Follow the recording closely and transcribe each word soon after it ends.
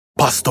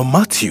Pastor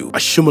Matthew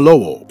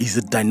Ashimolowo is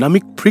a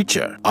dynamic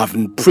preacher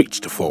having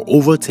preached for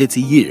over 30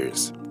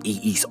 years.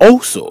 He is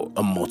also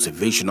a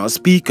motivational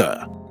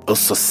speaker, a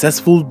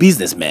successful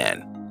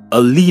businessman, a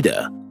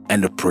leader,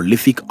 and a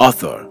prolific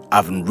author,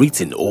 having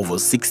written over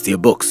 60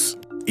 books.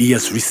 He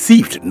has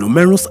received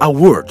numerous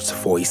awards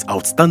for his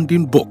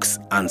outstanding books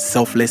and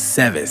selfless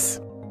service.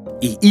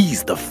 He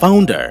is the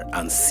founder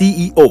and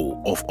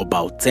CEO of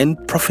about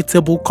 10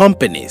 profitable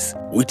companies,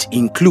 which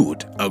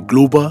include a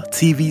global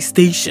TV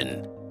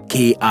station,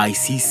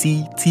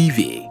 KICC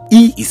TV.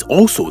 He is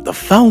also the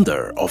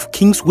founder of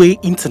Kingsway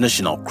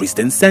International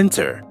Christian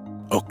Center,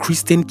 a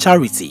Christian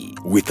charity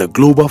with a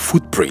global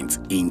footprint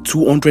in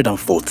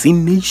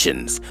 214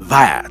 nations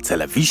via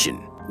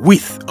television,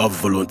 with a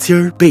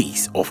volunteer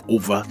base of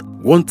over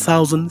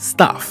 1,000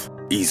 staff.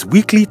 His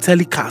weekly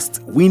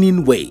telecast,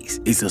 Winning Ways,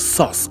 is a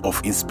source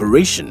of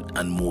inspiration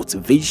and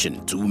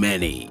motivation to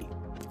many.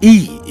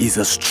 He is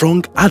a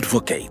strong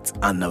advocate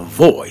and a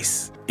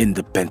voice in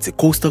the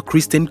Pentecostal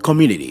Christian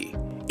community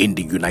in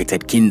the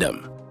United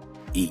Kingdom.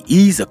 He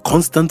is a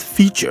constant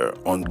feature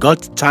on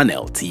God's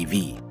Channel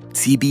TV,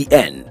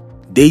 TBN,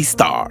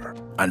 Daystar,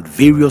 and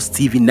various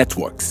TV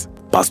networks.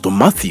 Pastor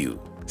Matthew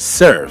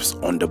serves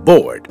on the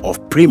board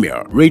of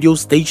Premier Radio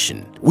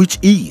Station, which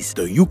is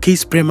the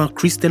UK's premier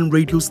Christian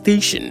radio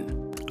station.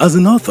 As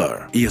an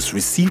author, he has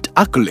received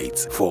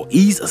accolades for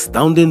his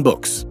astounding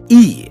books.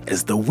 He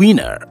is the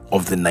winner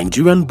of the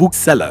Nigerian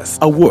Booksellers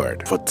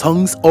Award for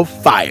Tongues of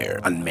Fire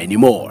and many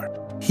more.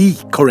 He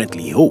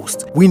currently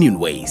hosts Winning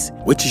Ways,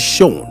 which is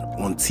shown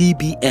on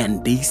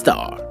TBN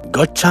Daystar,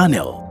 God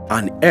Channel,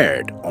 and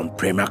aired on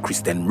Premier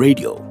Christian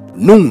Radio.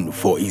 Known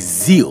for his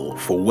zeal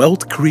for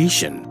wealth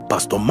creation,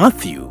 Pastor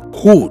Matthew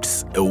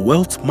holds a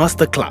wealth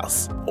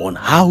masterclass on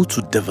how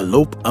to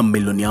develop a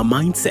millionaire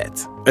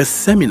mindset, a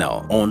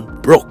seminar on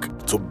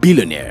broke to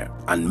billionaire,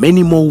 and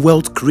many more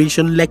wealth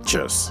creation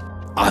lectures.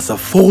 As a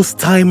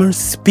first-timer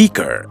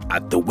speaker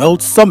at the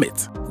Wealth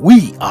Summit,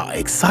 we are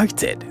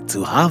excited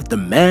to have the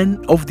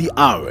man of the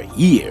hour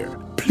here.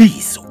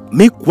 Please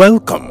make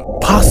welcome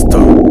Pastor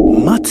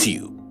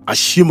Matthew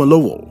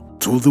Ashimolowo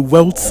to the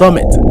Wealth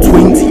Summit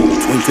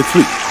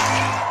 2023.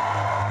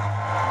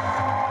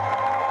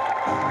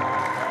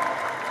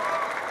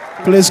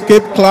 Please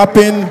keep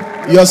clapping.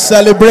 You're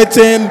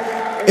celebrating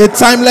a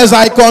timeless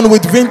icon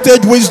with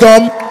vintage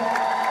wisdom.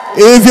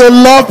 If you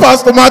love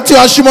Pastor Matthew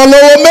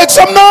Ashimolowo, make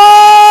some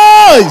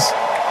noise.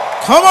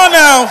 Come on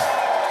now.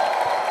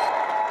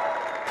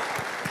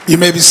 You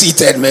may be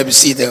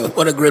seated,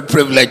 What a great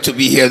privilege to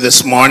be here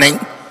this morning.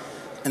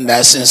 And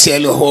I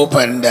sincerely hope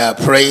and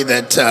pray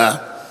that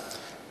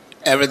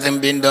everything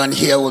being done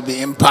here will be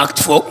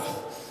impactful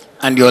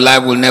and your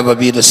life will never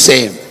be the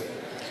same.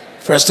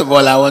 First of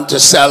all, I want to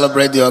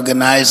celebrate the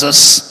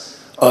organizers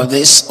of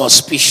this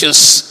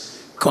auspicious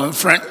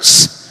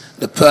conference,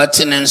 the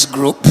Pertinence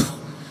Group.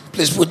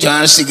 Please put your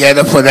hands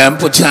together for them.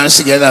 Put your hands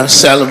together and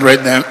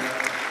celebrate them.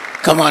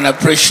 Come on,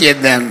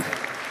 appreciate them.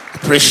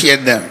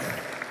 Appreciate them.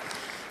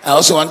 I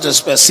also want to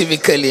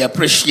specifically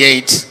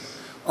appreciate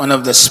one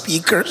of the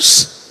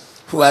speakers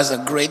who has a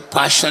great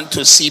passion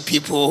to see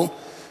people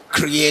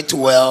create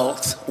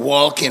wealth,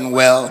 walk in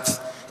wealth,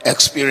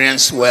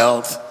 experience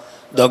wealth.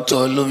 Dr.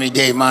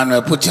 Olumide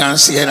Emmanuel, put your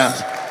hands together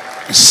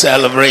and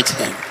celebrate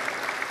him.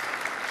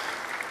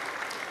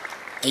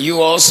 And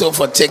you also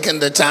for taking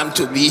the time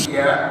to be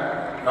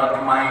here,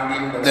 not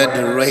minding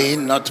the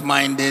rain, not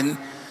minding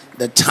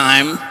the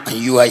time, and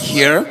you are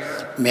here.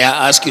 May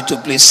I ask you to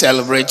please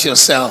celebrate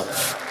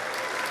yourself.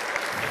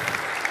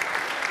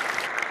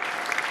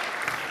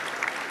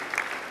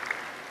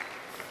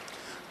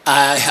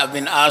 I have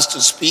been asked to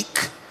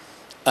speak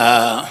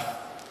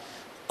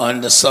on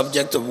the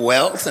subject of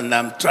wealth, and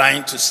I'm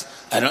trying to,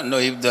 I don't know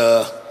if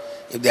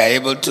they are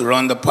able to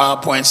run the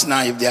PowerPoints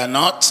now. If they are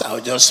not,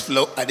 I'll just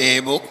flow. Are they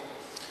able?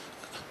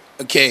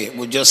 Okay,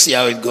 we'll just see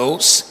how it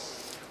goes.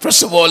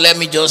 First of all, let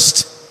me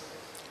just,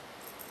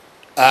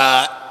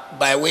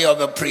 by way of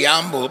a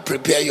preamble,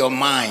 prepare your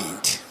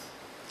mind.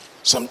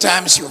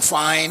 Sometimes you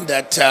find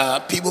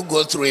that people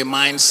go through a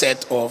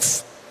mindset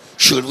of,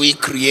 should we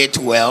create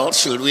wealth?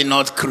 Should we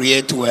not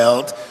create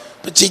wealth?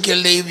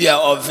 Particularly if you are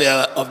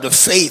of the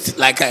faith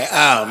like I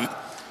am,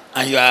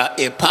 and you are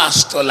a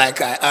pastor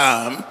like I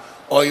am,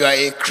 or you are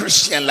a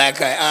Christian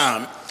like I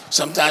am.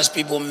 Sometimes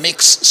people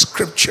mix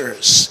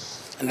scriptures.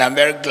 And I'm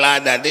very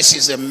glad that this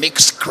is a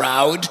mixed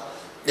crowd.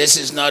 This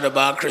is not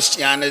about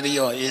Christianity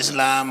or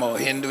Islam or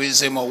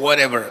Hinduism or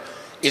whatever.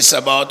 It's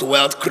about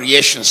wealth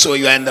creation. So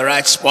you are in the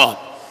right spot.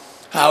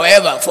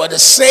 However, for the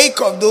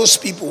sake of those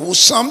people who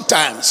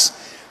sometimes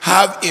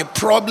have a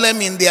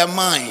problem in their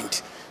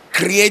mind,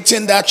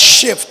 creating that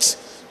shift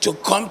to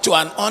come to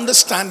an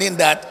understanding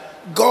that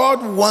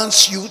God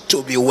wants you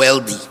to be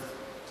wealthy.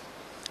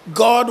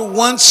 God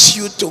wants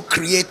you to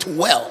create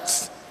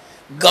wealth.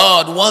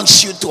 God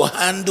wants you to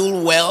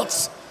handle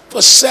wealth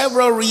for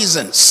several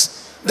reasons.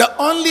 The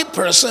only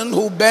person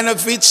who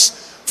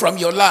benefits from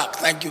your lack,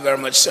 thank you very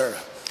much, sir.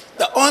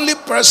 The only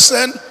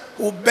person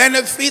who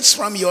benefits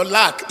from your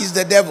lack is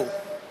the devil.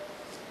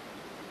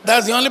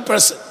 That's the only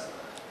person.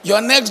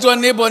 Your next door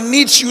neighbor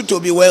needs you to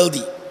be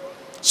wealthy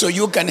so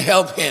you can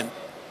help him.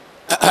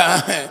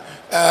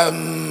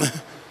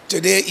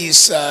 Today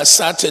is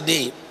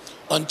Saturday.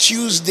 On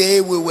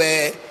Tuesday, we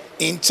were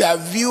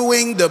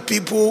interviewing the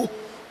people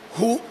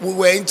we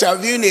were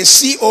interviewing a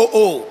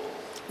COO.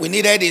 We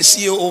needed a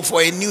COO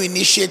for a new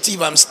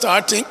initiative I'm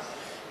starting.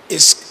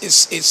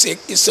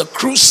 It's a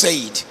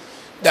crusade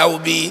that will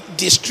be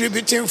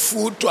distributing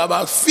food to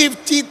about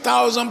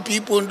 50,000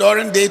 people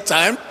during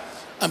daytime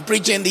and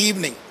preaching in the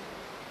evening.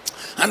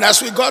 And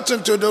as we got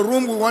into the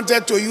room we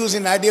wanted to use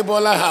in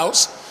Adebola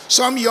house,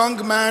 some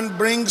young man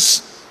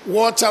brings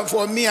water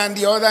for me and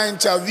the other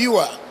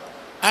interviewer.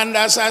 And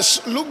as I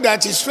looked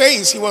at his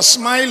face, he was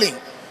smiling.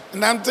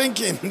 And I'm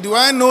thinking, do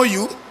I know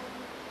you?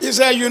 He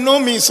said, you know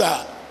me,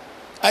 sir.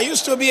 I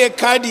used to be a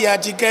caddy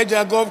at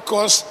Ikeja golf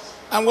course,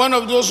 and one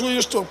of those who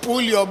used to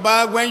pull your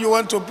bag when you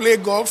want to play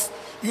golf.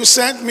 You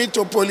sent me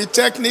to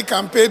Polytechnic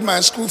and paid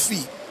my school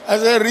fee. I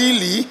said,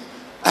 really?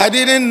 I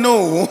didn't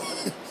know.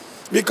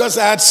 Because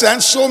I had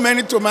sent so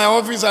many to my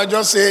office, I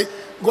just say,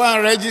 go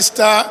and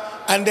register,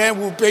 and then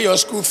we'll pay your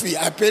school fee.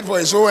 I paid for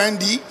his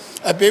OND,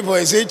 I paid for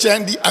his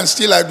HND, and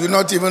still I do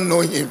not even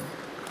know him.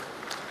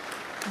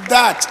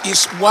 That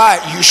is why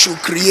you should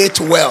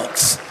create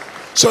wealth.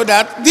 So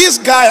that this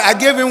guy, I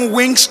gave him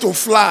wings to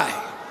fly.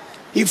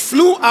 He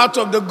flew out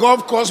of the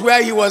golf course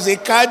where he was a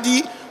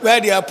caddy,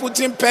 where they are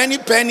putting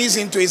pennies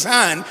into his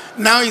hand.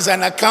 Now he's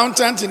an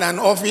accountant in an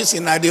office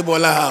in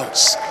Adebola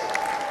house.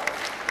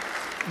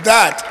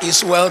 That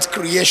is wealth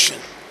creation.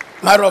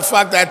 Matter of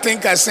fact, I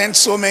think I sent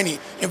so many.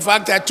 In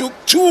fact, I took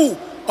 2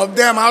 of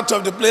them out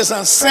of the place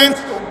and sent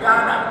to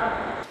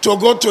Ghana to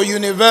go to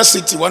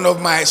university. One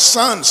of my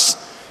sons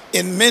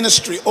in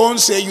ministry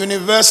owns a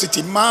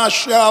university,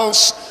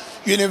 Marshall's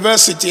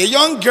University. A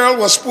young girl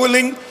was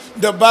pulling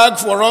the bag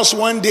for us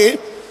one day.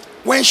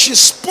 When she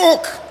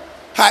spoke,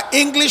 her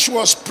English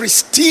was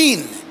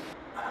pristine.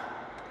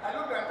 I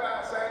looked at her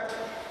and said,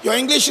 your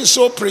English is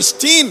so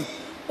pristine.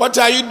 What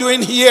are you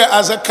doing here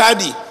as a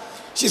caddy?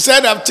 She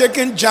said, I've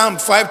taken jam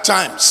 5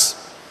 times.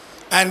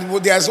 And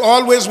there's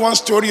always one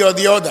story or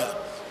the other.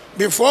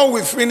 Before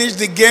we finished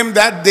the game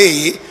that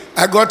day,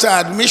 I got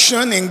an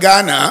admission in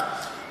Ghana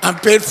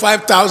and paid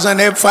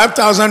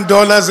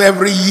 $5,000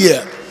 every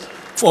year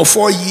for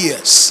 4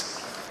 years.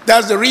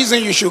 That's the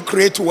reason you should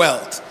create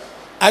wealth.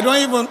 I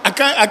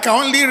can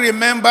only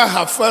remember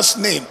her first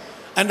name.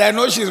 And I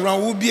know she's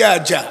from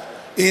Ubiaja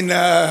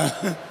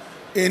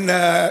in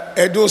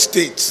Edo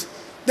State.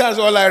 That's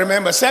all I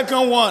remember.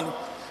 Second one,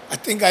 I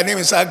think her name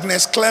is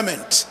Agnes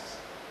Clement.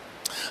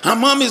 Her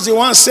mom is the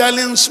one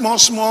selling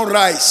small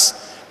rice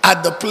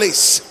at the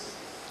place.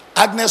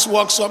 Agnes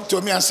walks up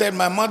to me and said,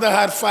 my mother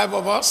had 5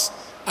 of us.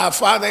 Our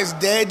father is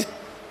dead.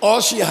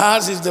 All she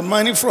has is the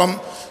money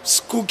from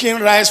cooking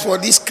rice for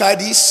these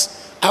caddies.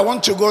 I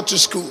want to go to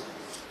school.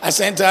 I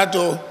sent her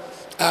to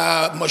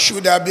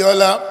Moshood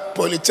Abiola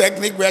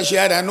Polytechnic, where she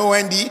had an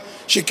OND.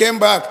 She came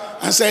back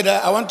and said,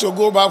 I want to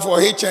go back for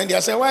HND. I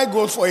said, why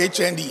go for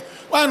HND?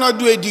 Why not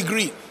do a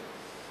degree?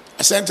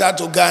 I sent her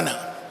to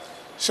Ghana.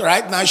 So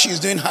right now she's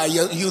doing her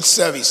youth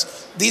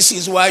service. This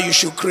is why you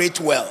should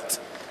create wealth.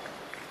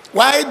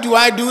 Why do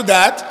I do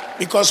that?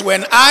 Because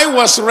when I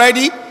was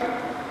ready to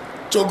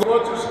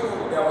go to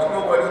school, there was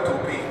nobody to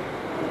pay.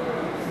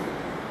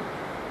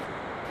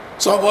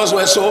 Some of us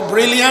were so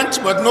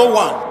brilliant, but no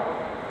one.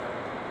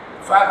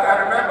 In fact, I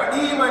remember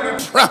even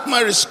in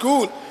primary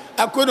school,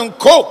 I couldn't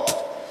cope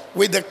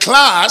with the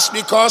class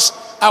because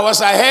I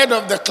was ahead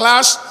of the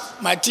class.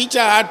 My teacher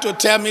had to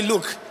tell me,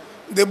 look,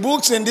 the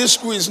books in this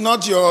school is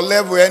not your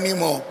level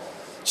anymore.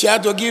 She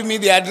had to give me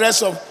the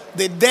address of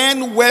the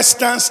then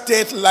Western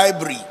State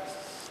Library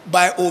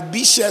by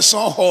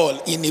Obisheson Hall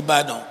in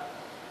Ibadan.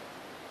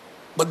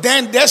 But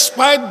then,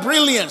 despite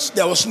brilliance,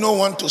 there was no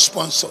one to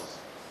sponsor.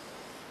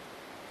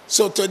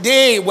 So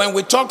today, when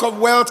we talk of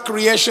wealth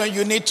creation,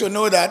 you need to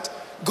know that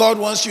God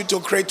wants you to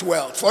create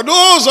wealth. For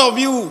those of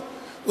you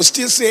who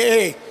still say,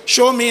 hey,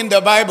 show me in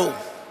the Bible.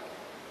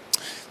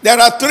 There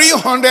are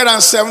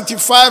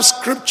 375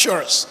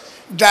 scriptures,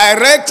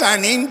 direct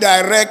and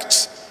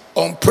indirect,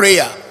 on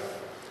prayer.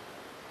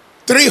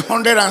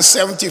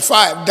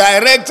 375,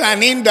 direct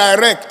and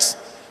indirect,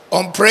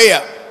 on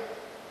prayer.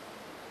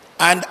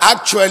 And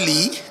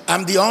actually,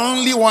 I'm the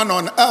only one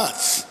on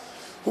earth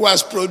who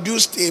has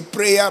produced a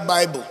prayer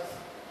Bible.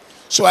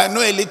 So I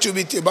know a little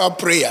bit about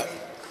prayer.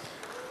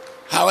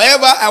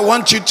 However, I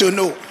want you to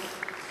know,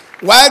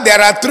 while there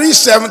are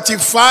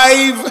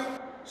 375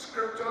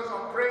 scriptures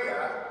on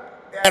prayer,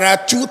 there are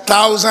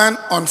 2,000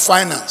 on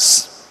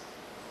finance,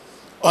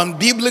 on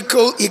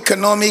biblical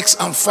economics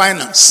and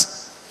finance.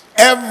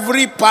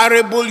 Every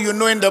parable you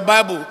know in the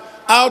Bible,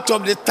 out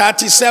of the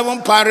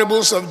 37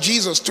 parables of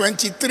Jesus,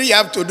 23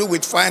 have to do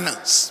with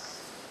finance.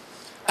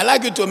 I'd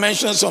like you to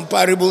mention some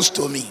parables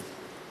to me.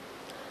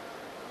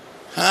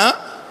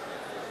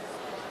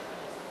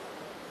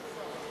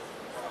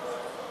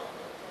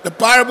 The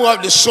parable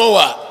of the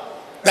sower,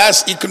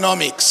 that's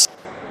economics.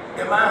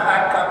 The man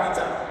had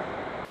capital.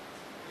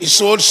 He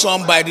sold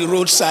some by the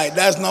roadside.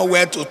 That's not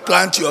where to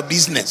plant your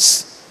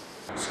business.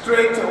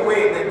 straight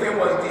away the thing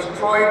was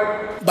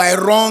destroyed by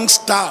wrong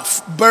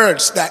stuff,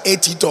 birds that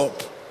ate it up.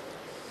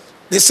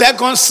 The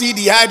second seed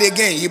he had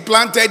again, he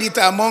planted it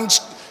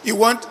amongst, he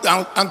went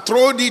and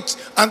threw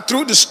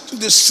the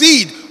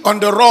seed on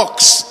the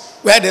rocks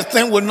where the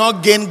thing will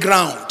not gain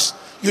ground.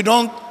 You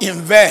don't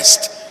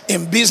invest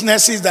in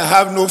businesses that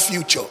have no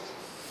future.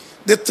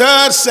 The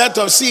third set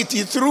of seed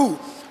he threw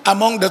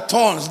among the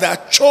thorns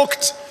that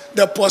choked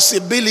the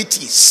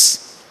possibilities.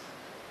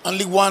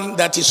 Only one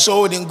that is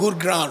sowed in good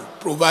ground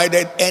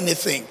provided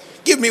anything.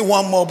 Give me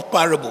one more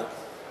parable.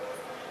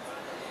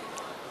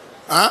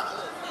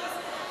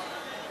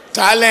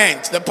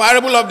 Talent. The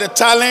parable of the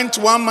talent.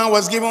 One man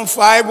was given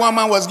 5, one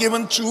man was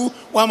given 2,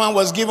 one man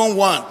was given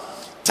 1.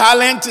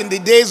 Talent in the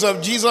days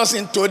of Jesus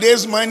in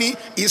today's money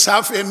is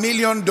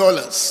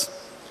 $500,000.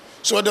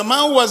 So the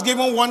man who was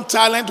given 1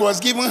 talent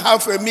was given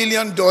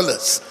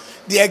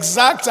 $500,000. The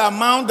exact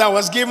amount that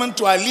was given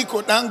to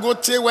Aliko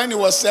Dangote when he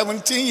was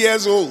 17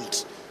 years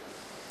old.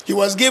 He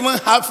was given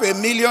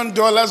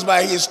 $500,000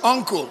 by his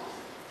uncle,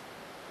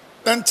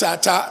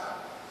 Tata,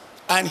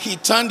 and he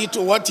turned it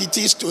to what it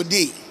is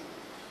today.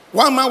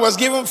 One man was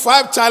given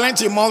 5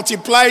 talents, he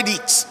multiplied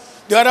it.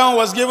 The other one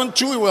was given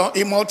 2,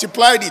 he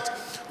multiplied it.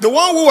 The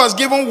one who was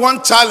given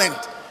 1 talent,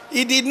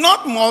 he did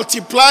not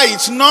multiply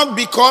it, not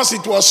because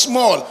it was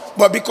small,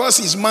 but because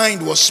his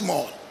mind was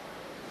small.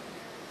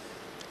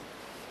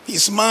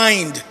 His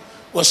mind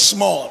was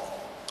small.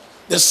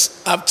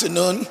 This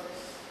afternoon,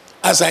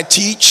 as I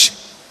teach,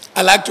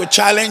 I like to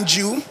challenge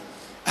you.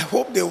 I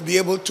hope they will be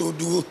able to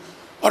do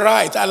all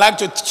right. I like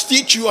to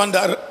teach you on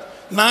the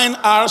 9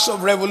 hours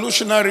of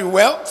revolutionary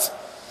wealth.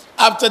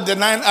 After the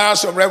 9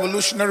 hours of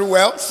revolutionary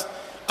wealth,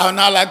 I would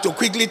now like to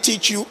quickly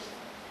teach you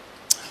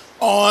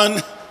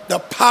on the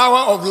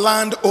power of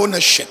land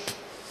ownership.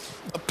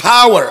 The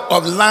power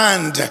of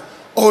land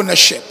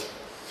ownership.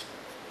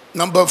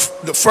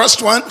 The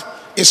first one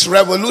is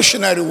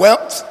revolutionary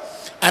wealth,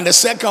 and the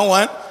second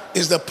one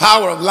is the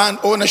power of land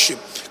ownership.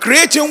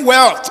 Creating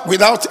wealth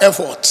without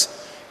effort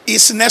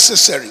is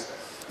necessary.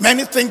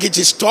 Many think it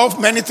is tough,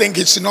 many think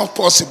it's not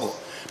possible.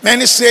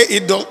 Many say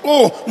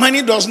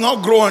money does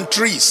not grow on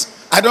trees.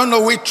 I don't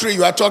know which tree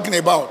you are talking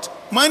about.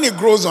 Money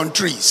grows on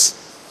trees.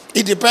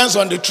 It depends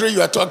on the tree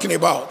you are talking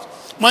about.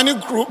 Money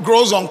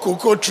grows on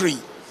cocoa tree.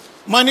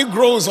 Money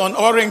grows on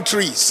orange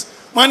trees.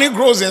 Money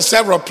grows in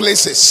several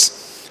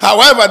places.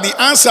 However, the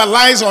answer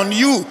lies on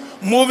you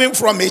moving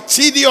from a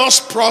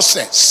tedious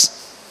process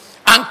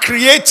and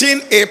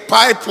creating a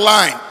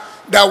pipeline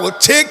that will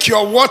take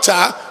your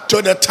water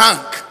to the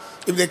tank.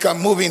 If they can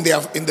move in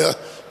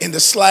the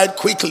slide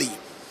quickly.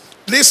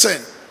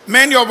 Listen,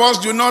 many of us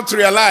do not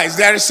realize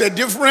there is a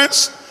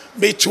difference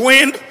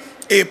between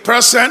a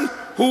person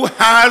who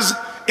has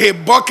a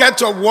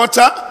bucket of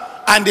water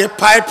and a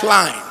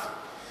pipeline.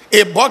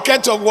 A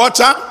bucket of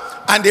water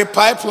and a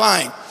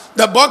pipeline.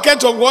 The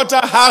bucket of water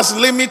has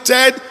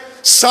limited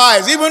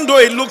size. Even though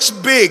it looks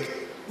big,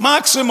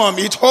 maximum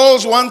it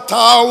holds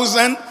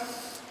 1,000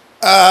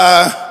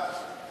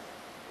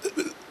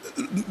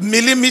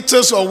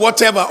 millimeters or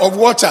whatever of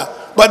water.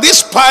 But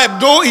this pipe,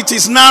 though it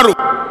is narrow,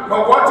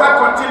 but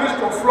water continues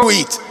to flow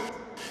it.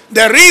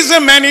 The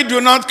reason many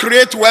do not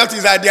create wealth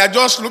is that they are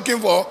just looking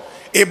for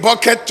a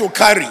bucket to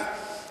carry.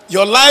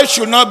 Your life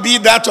should not be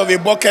that of a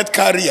bucket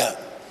carrier.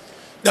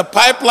 The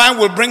pipeline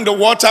will bring the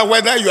water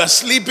whether you are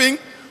sleeping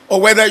or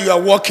whether you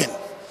are walking.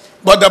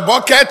 But the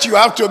bucket, you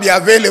have to be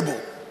available.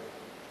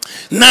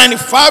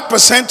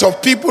 95%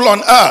 of people on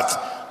earth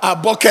are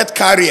bucket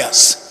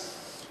carriers.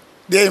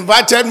 They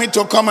invited me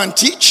to come and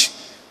teach.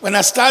 When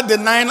I start the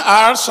 9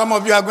 hours, some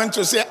of you are going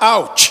to say,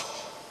 ouch.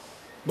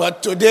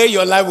 But today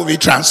your life will be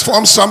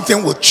transformed.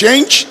 Something will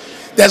change.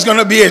 There's going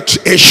to be a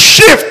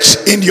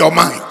shift in your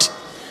mind.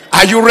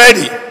 Are you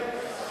ready?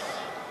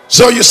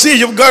 So you see,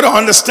 you've got to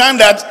understand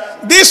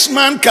that this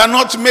man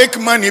cannot make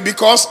money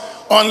because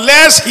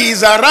unless he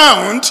is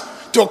around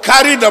to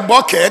carry the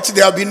bucket,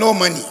 there will be no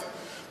money.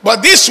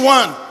 But this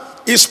one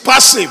is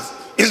passive.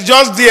 It's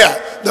just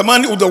there.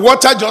 The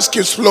water just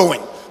keeps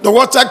flowing. The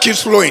water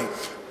keeps flowing.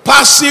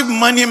 Passive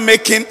money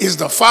making is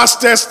the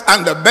fastest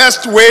and the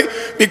best way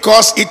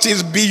because it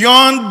is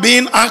beyond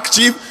being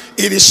active.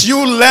 It is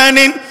you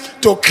learning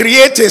to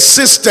create a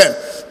system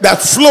that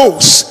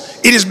flows.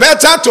 It is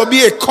better to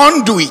be a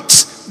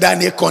conduit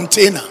than a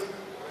container.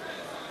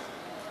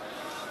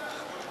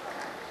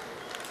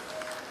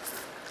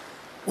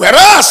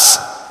 Whereas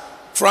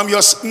from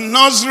your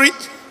nursery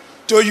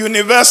to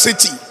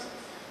university,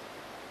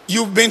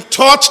 you've been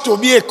taught to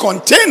be a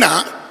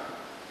container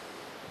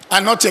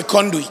and not a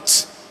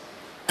conduit.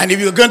 And if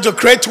you're going to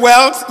create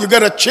wealth, you've got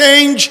to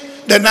change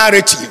the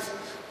narrative.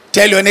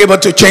 Tell your neighbor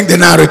to change the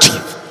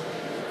narrative.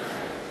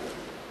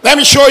 Let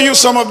me show you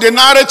some of the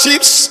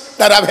narratives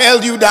that have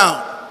held you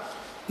down.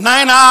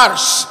 9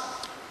 hours.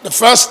 The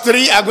first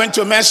 3 are going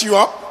to mess you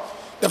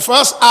up. The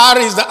first hour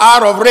is the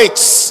hour of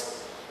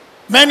rates.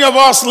 Many of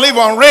us live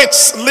on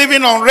rates.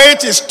 Living on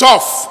rate is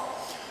tough.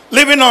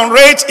 Living on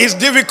rate is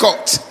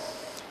difficult.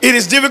 It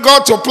is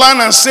difficult to plan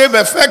and save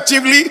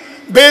effectively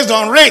based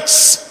on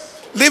rates.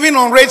 Living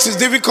on rates is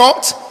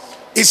difficult.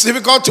 It's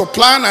difficult to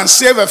plan and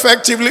save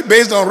effectively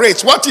based on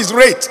rates. What is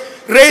rate?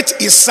 Rate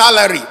is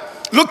salary.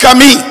 Look at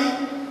me.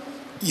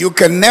 You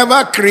can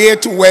never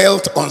create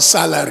wealth on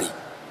salary.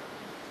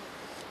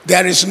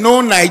 There is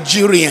no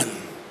Nigerian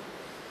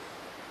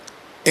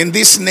in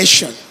this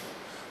nation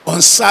on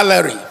a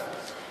salary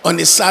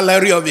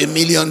of $1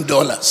 million.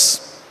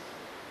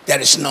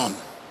 There is none.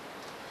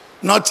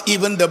 Not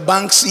even the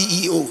bank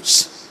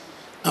CEOs.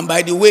 And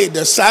by the way,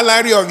 the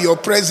salary of your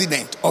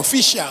president,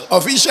 official,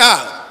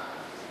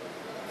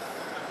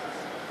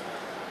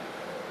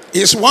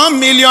 is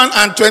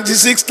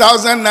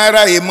 1,026,000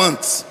 naira a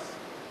month.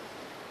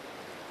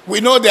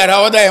 We know there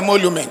are other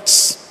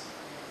emoluments.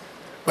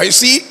 But you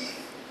see,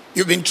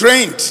 you've been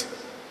trained.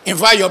 In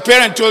fact, your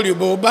parent told you,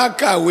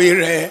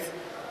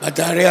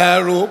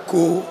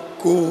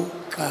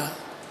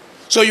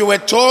 so you were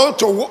told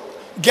to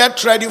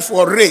get ready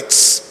for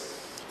rates.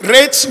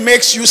 Rates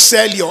makes you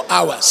sell your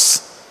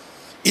hours.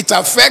 It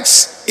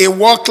affects a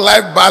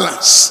work-life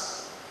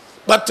balance.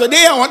 But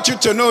today I want you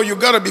to know you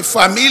got to be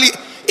familiar.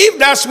 If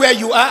that's where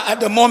you are at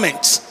the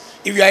moment,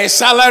 if you are a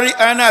salary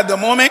earner at the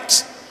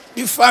moment,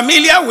 be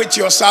familiar with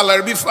your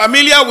salary, be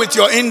familiar with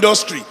your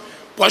industry.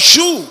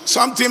 Pursue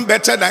something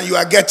better than you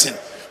are getting.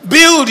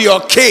 Build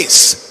your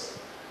case.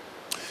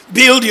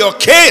 Build your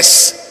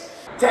case.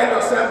 Tell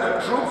yourself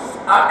the truth,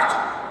 act,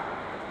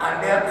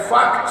 and then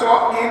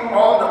factor in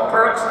all the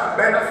perks and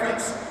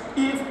benefits.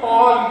 If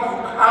all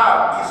you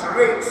have is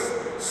rates,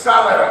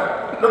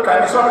 salary. Look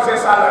at me, someone say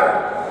salary.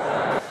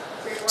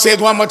 Say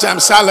it one more time,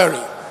 salary.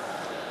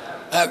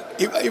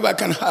 If I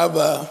can have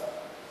a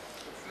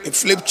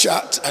flip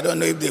chart, I don't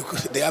know if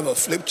they have a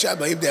flip chart,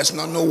 but if there's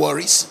no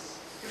worries.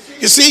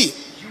 You see,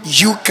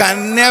 you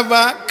can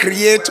never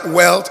create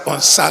wealth on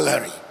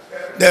salary.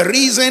 The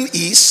reason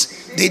is,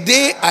 the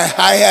day I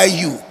hire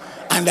you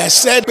and I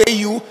said pay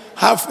you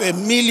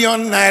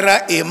 $500,000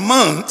 naira a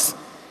month,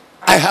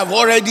 I have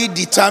already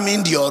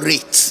determined your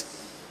rate.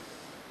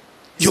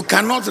 You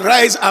cannot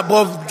rise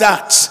above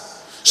that.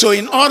 So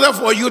in order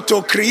for you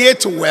to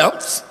create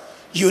wealth,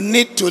 you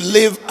need to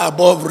live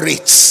above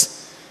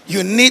rates.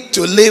 You need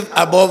to live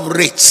above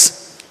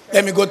rates.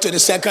 Let me go to the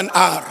second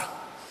R.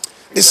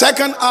 The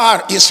second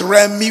R is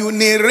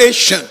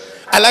remuneration.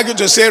 I like you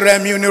to say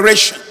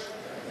remuneration.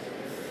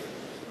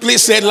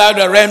 Please say it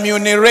louder,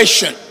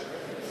 remuneration.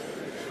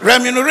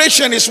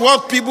 Remuneration is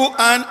what people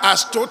earn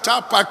as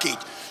total package.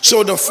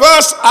 So the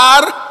first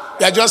R,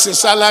 they're just a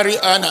salary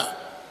earner.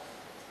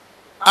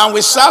 And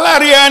with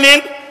salary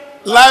earning,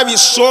 life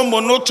is so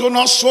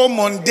monotonous, so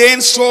mundane,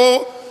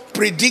 so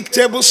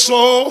predictable,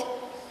 so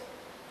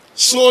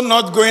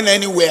not going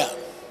anywhere.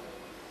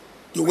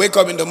 You wake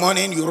up in the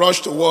morning, you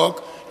rush to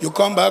work, you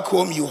come back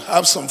home, you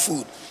have some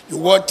food. You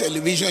watch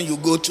television, you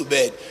go to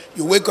bed.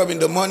 You wake up in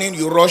the morning,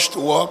 you rush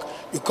to work,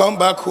 you come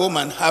back home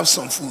and have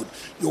some food.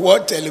 You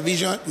watch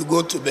television, you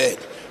go to bed.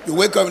 You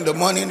wake up in the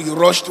morning, you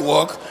rush to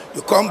work,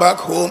 you come back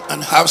home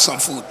and have some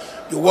food.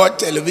 You watch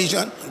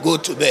television, go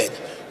to bed.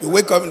 You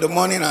wake up in the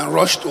morning and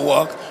rush to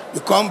work,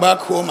 you come back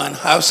home and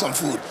have some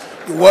food.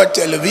 You watch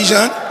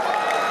television.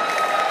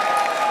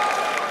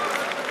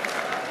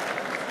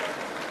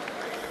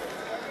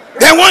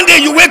 Then one day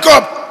you wake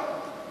up,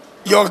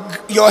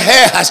 your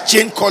hair has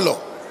changed color.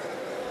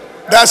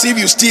 That's if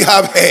you still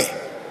have hair.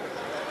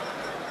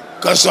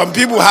 Because some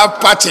people have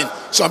parting,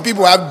 some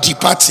people have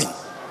departing.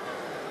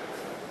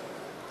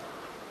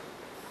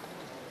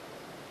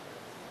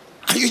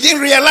 And you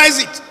didn't realize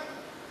it.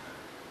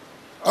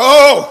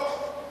 Oh,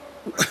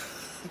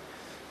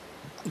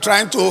 I'm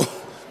trying to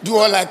do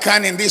all I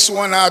can in this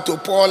 1 hour to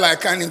pour all I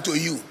can into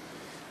you.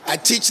 I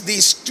teach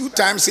this 2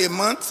 times a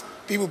month.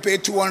 People pay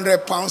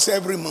 £200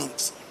 every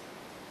month.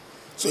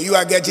 So you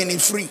are getting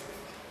it free.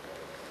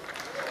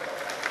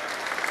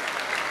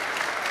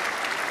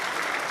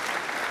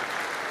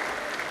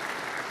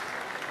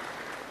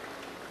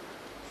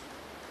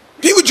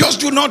 People just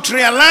do not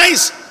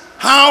realize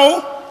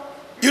how,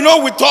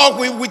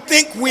 we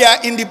think we are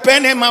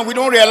independent, man. We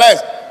don't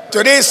realize.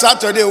 Today is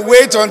Saturday,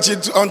 wait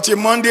until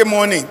Monday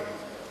morning.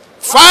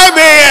 5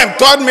 a.m.,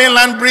 Third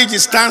Mainland Bridge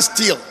is stand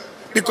still.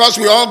 Because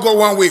we all go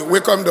one way.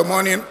 Wake up in the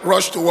morning,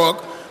 rush to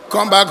work,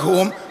 come back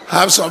home,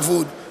 have some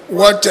food,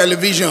 watch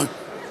television.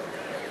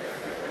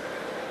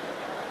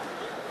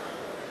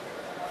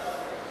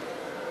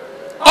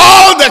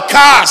 All the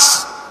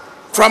cars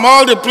from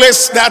all the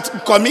places that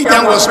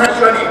comedian was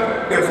mentioning,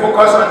 they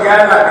focus on the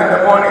island in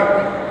the morning.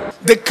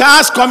 The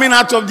cars coming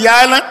out of the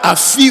island are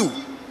few.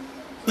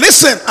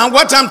 Listen, and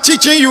what I'm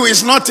teaching you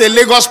is not a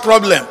Lagos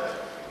problem.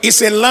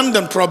 It's a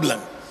London problem.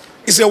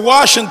 It's a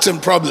Washington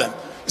problem.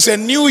 It's a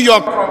New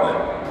York problem.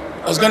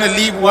 I was going to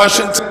leave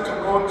Washington to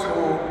go to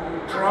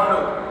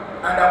Toronto,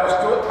 and I was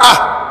told,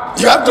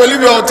 you have to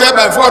leave your hotel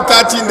by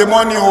 4:30 in the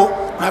morning. Oh,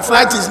 my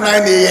flight is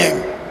 9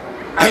 a.m.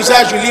 And you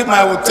said I should leave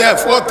my hotel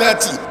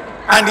 4:30,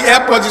 and the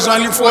airport is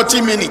only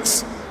 40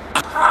 minutes.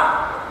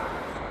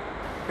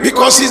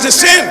 Because it's the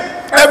same.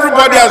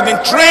 Everybody has been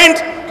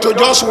trained to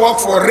just work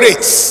for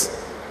rates.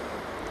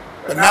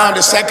 But now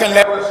the second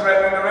level is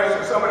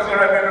remuneration. Somebody say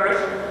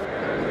remuneration.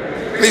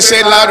 Please say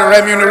it louder,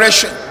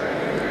 remuneration.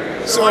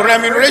 So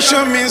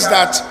remuneration means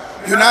that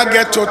you now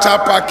get total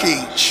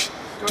package.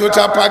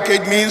 Total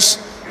package means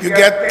you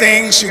get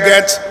things, you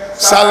get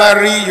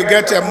salary, you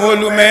get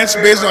emoluments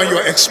based on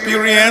your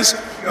experience,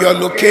 your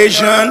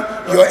location,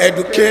 your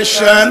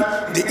education,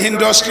 the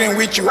industry in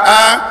which you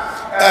are.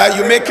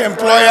 You make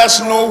employers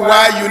know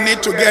why you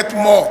need to get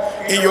more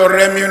in your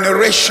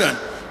remuneration.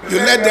 You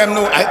let them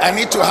know, I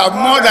need to have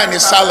more than a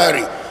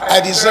salary. I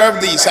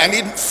deserve this. I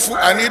need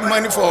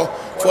money for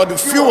the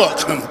fuel.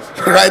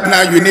 Right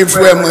now you need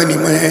fuel money,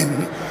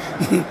 man.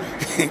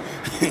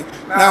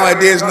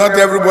 Nowadays, not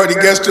everybody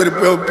gets to the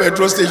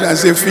petrol station and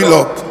say, fill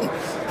up.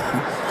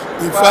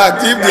 In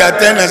fact, if the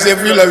attendant say,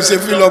 fill up, you say,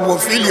 fill up or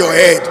fill your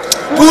head.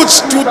 Put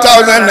 2,000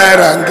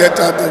 naira and get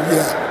out of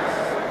here.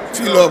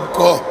 Fill up,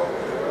 call.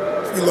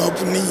 Fill up,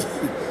 knee.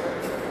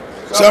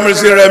 Somebody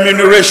say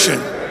remuneration.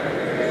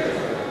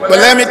 But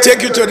let me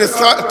take you to the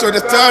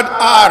third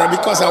R,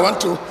 because I want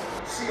to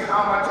see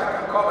how much I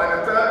can cover.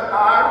 The third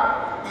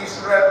R is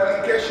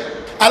replication.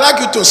 I'd like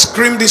you to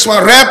scream this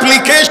one,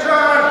 replication.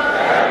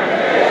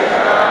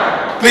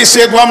 Please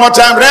say it one more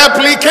time,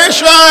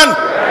 replication.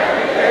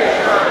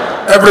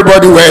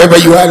 Everybody, wherever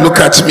you are, look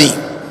at me.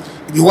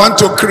 If you want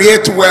to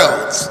create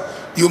wealth,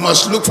 you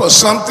must look for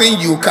something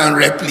you can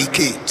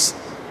replicate.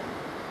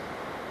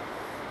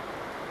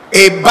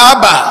 A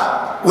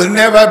barber will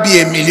never be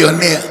a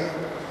millionaire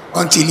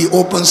until he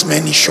opens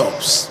many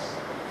shops.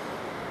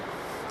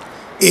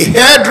 A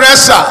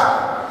hairdresser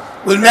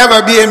will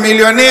never be a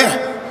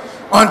millionaire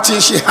until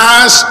she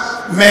has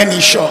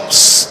many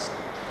shops.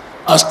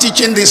 I was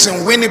teaching this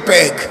in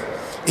Winnipeg,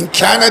 in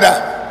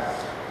Canada.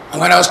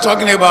 And when I was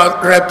talking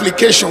about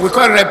replication, we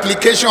call it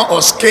replication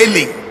or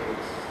scaling.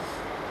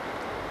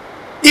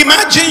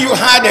 Imagine you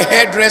had a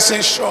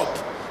hairdressing shop.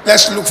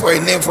 Let's look for a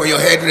name for your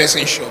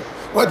hairdressing shop.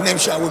 What name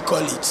shall we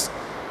call it?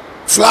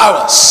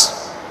 Flowers.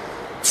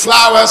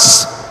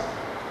 Flowers,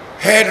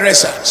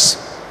 hairdressers.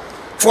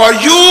 For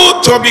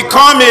you to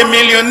become a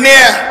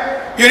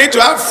millionaire, you need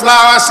to have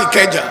Flowers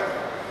Ikeja.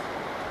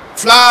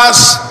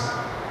 Flowers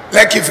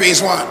Lekki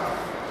Phase 1.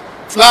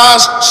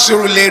 Flowers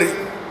Surulere.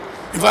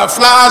 You have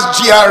Flowers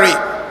GRA.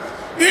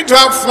 You need to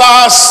have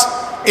flowers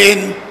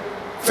in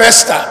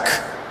Festac.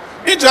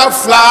 You need to have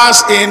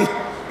flowers in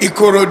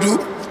Ikorodu.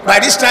 By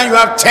this time you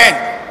have 10.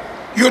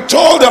 You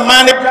told the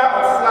manager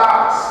of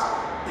Flowers,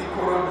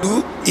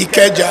 Ikorodu,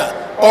 Ikeja,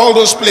 all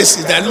those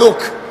places that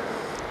look,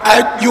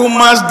 you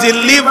must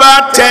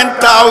deliver 10,000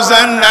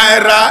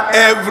 naira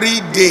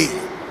every day.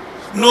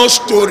 No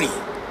story.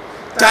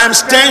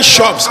 Times 10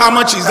 shops, how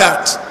much is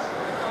that?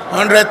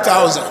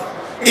 100,000.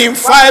 In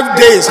 5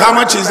 days, how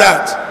much is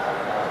that?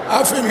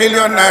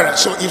 500,000 naira.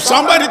 So if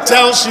somebody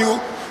tells you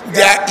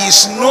there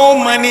is no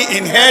money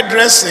in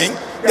hairdressing,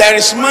 there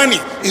is money.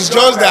 It's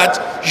just that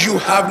you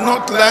have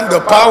not learned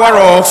the power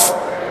of.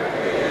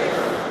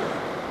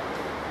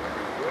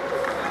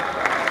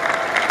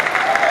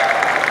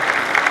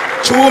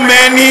 Too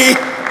many.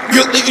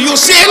 You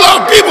see a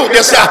lot of people,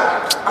 they say,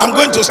 I'm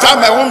going to start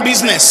my own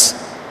business.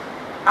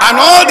 And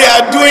all they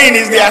are doing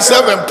is they are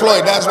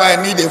self-employed. That's why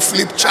I need a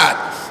flip chart.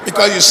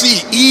 Because you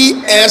see,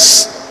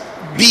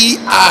 ESBI.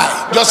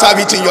 Just have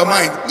it in your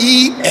mind.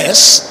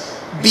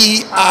 ESBI.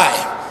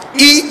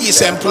 E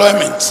is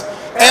employment.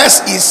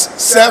 S is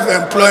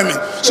self-employment.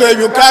 So if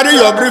you carry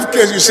your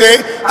briefcase, you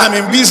say, I'm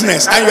in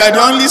business, and you are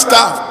the only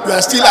staff, you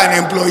are still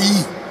an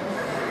employee.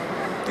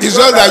 It's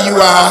just that you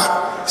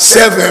are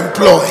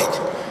self-employed.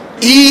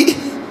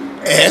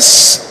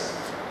 ESBI.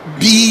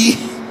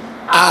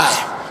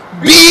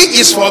 B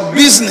is for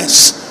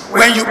business.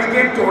 When you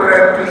begin to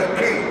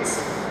replicate.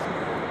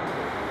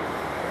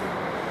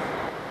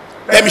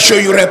 Let me show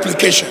you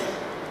replication.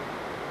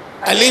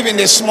 I live in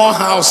a small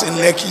house in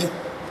Lekki.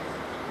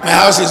 My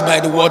house is by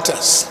the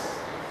waters.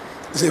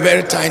 It's a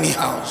very tiny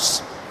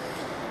house.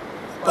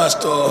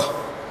 Pastor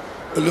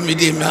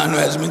Olumide Emmanuel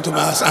has been to my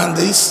house, and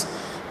these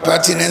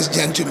Pertinence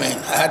gentlemen,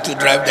 I had to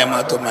drive them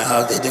out of my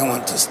house. They didn't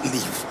want to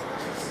leave.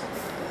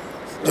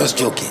 Just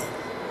joking.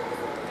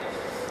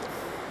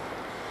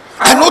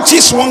 I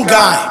noticed one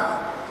guy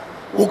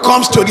who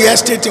comes to the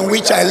estate in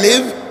which I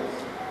live.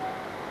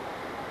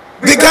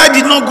 The guy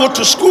did not go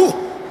to school.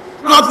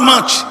 Not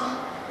much.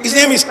 His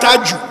name is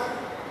Taju.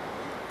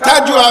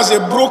 Taju has a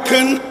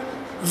broken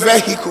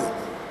vehicle.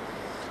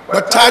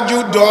 But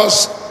Taju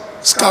does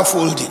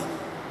scaffolding.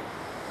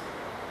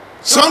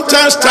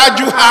 Sometimes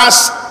Taju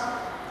has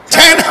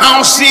 10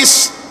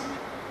 houses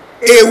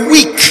a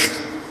week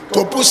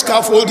to put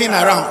scaffolding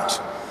around.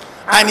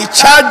 And he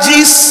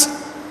charges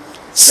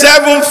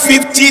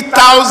 750,000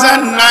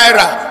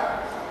 naira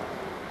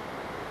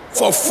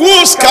for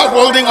full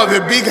scaffolding of a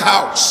big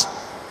house.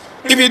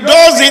 If he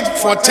does it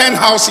for 10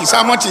 houses,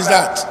 how much is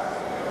that?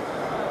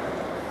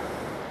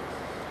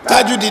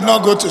 Taju did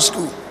not go to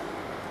school.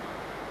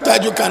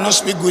 Taju cannot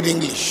speak good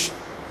English.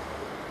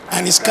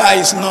 And his car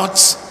is not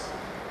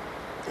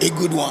a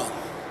good one.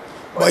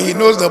 But he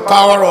knows the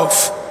power of.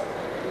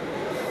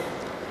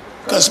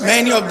 Because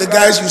many of the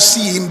guys you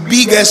see in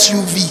big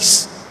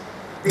SUVs,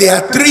 they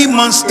are 3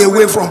 months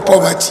away from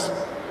poverty.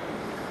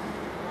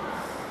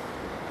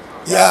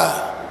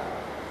 Yeah.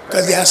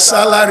 Because they are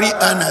salary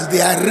earners,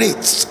 they are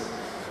rates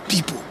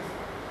people.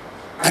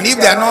 And if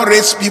they are not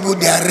rates people,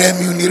 they are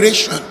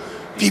remuneration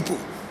people.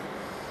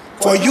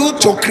 For you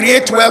to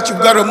create wealth, you've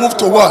got to move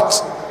to what?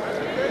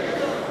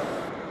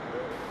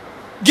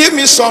 Give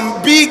me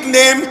some big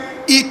name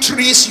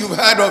eateries you've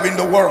heard of in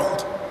the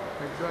world.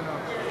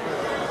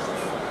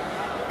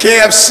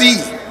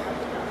 KFC,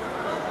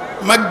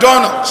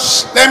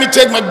 McDonald's. Let me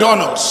take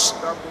McDonald's.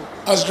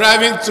 I was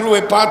driving through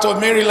a part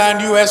of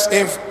Maryland,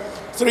 USA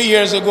 3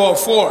 years ago or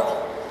 4.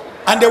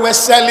 And they were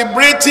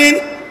celebrating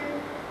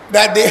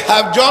that they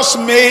have just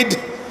made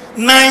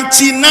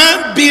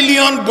 99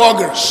 billion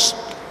burgers.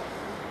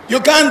 You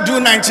can't do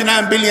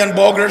 99 billion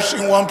burgers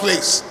in one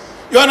place.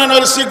 You want to know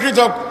the secret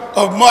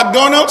of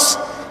McDonald's?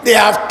 They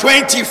have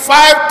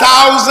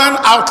 25,000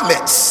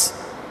 outlets.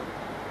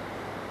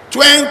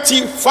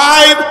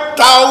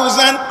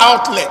 25,000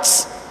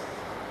 outlets.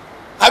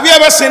 Have you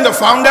ever seen the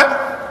founder?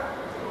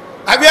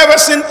 Have you ever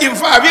seen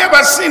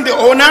the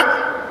owner?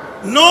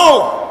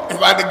 No. In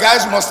fact, the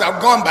guys must have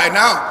gone by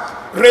now.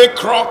 Ray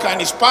Kroc and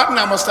his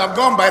partner must have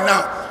gone by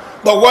now.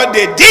 But what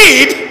they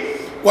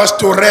did was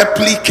to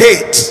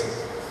replicate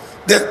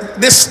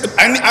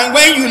and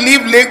when you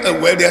leave Lagos,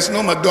 well, there's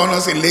no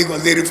McDonald's in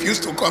Lagos. They refuse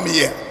to come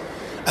here.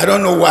 I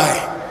don't know why.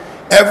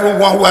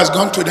 Everyone who has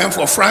gone to them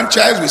for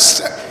franchise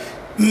with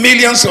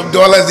millions of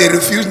dollars, they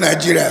refuse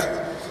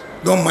Nigeria.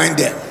 Don't mind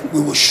them.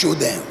 We will show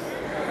them.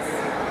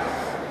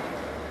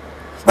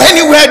 But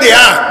anywhere they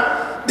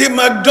are, the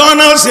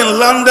McDonald's in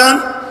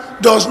London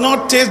does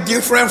not taste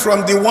different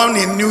from the one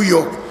in New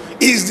York.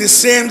 It's the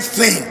same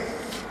thing.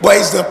 But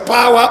it's the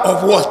power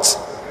of what?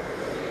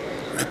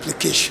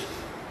 Replication.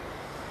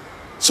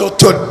 So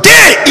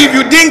today, if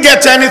you didn't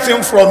get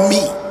anything from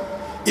me,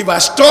 if I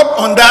stop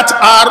on that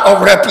art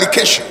of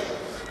replication,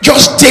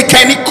 just take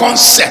any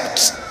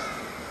concept.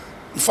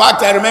 In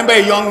fact, I remember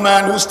a young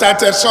man who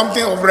started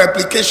something of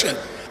replication.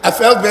 I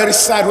felt very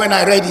sad when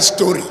I read his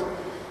story.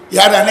 He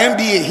had an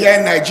MBA here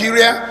in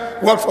Nigeria,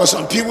 worked for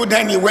some people,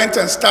 then he went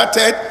and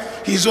started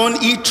his own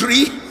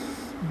eatery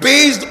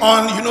based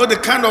on, you know, the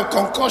kind of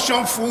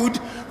concussion food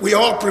we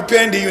all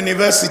prepare in the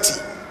university.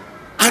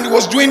 And he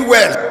was doing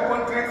well.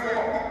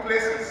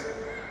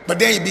 But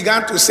then he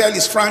began to sell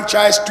his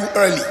franchise too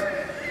early.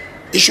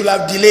 He should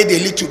have delayed a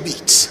little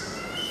bit.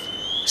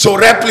 So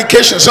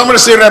replication, somebody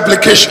say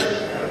replication.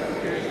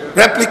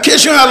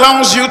 Replication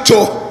allows you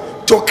to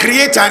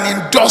create an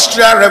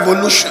industrial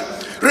revolution.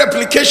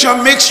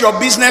 Replication makes your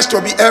business to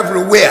be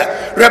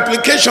everywhere.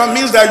 Replication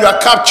means that you are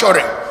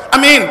capturing. I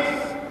mean,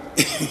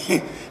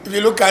 if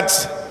you look at,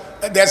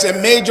 there's a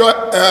major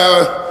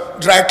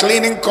dry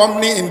cleaning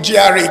company in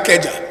GRA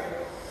Ikeja.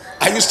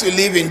 I used to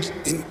live in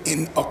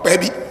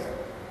Okpebi.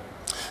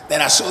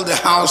 Then I sold the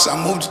house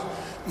and moved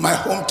my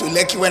home to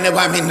Lekki whenever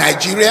I'm in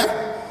Nigeria.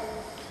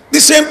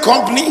 The same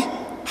company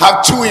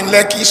have 2 in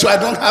Lekki, so I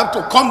don't have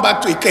to come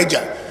back to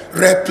Ikeja.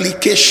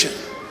 Replication.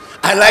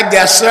 I like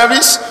their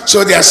service,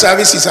 so their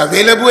service is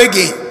available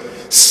again.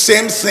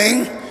 Same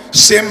thing,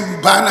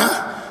 same banner,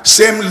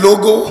 same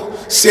logo,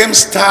 same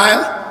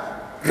style.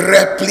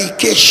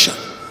 Replication.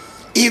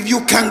 If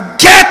you can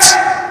get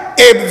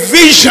a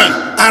vision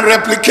and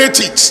replicate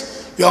it,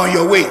 you're on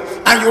your way.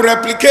 And you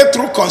replicate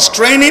through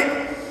constraining.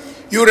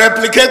 You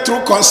replicate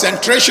through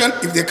concentration.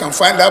 If they can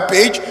find that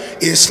page,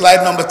 is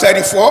slide number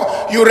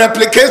 34. You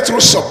replicate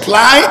through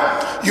supply.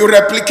 You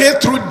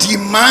replicate through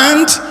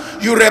demand.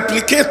 You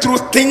replicate through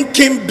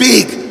thinking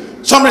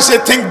big. Somebody say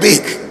think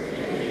big.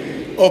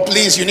 Oh,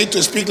 please, you need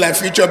to speak like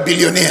future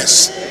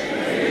billionaires.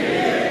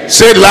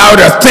 Say it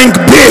louder, think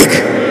big.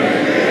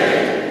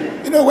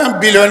 You know, when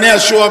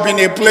billionaires show up in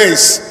a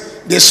place,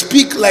 they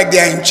speak like they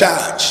are in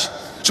charge.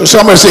 So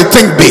somebody say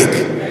think big.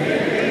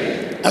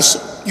 And so,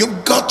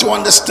 you've got to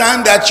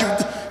understand that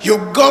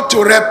you've got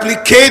to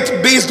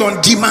replicate based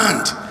on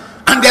demand.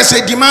 And there's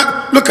a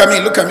demand. Look at me,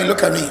 look at me,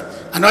 look at me.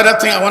 Another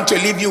thing I want to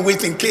leave you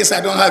with in case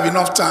I don't have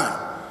enough time.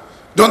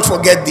 Don't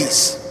forget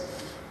this.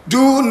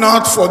 Do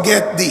not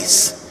forget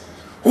this.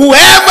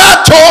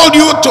 Whoever told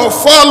you to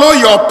follow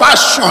your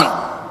passion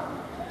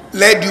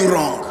led you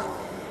wrong.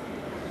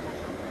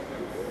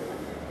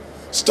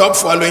 Stop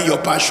following your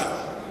passion.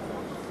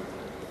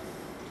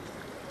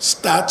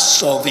 Start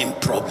solving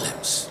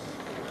problems.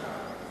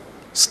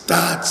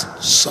 Start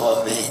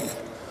solving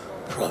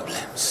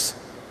problems.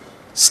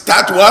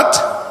 Start what?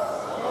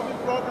 Solving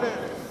problems.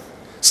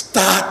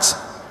 Start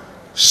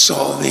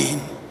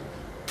solving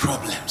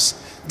problems.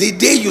 The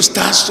day you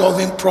start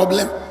solving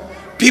problems,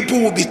 people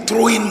will be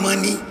throwing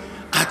money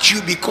at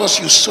you because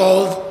you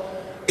solve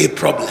a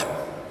problem.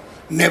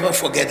 Never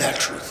forget that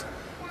truth.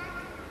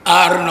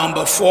 R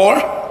number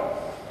 4.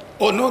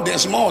 Oh no,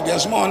 there's more.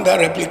 There's more under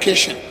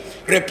replication.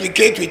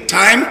 Replicate with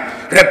time.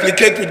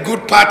 Replicate with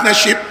good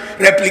partnership.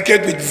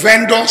 Replicate with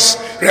vendors,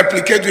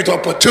 replicate with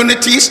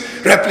opportunities,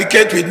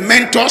 replicate with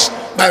mentors.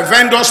 By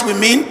vendors we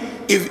mean,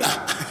 if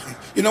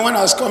you know, when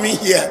I was coming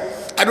here,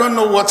 I don't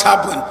know what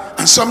happened,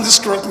 and something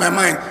struck my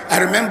mind. I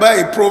remember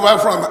a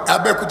proverb from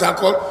Abekuta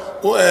called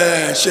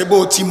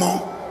Shebo Timon,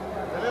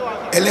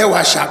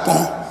 Elewa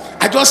Shakon.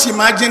 I just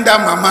imagined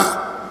that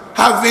mama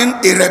having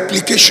a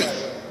replication.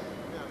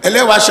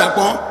 Elewa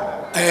Shapon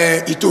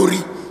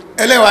Itori,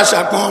 Elewa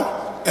Shapon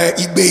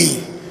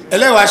Igbeyin,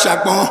 Elewa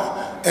Shapon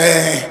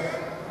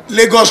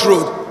Lagos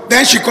Road.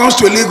 Then she comes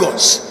to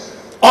Lagos.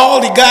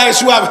 All the guys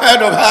who have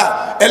heard of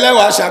her,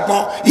 Elewa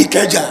Shapon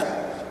Ikeja.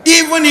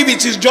 Even if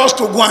it is just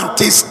to go and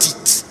taste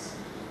it,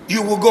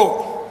 you will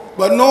go.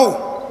 But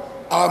no,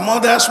 our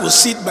mothers will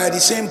sit by the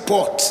same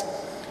pot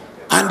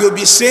and they'll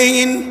be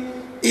saying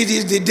it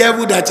is the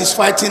devil that is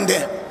fighting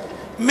them.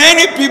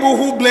 Many people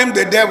who blame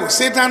the devil,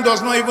 Satan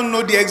does not even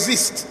know they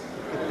exist.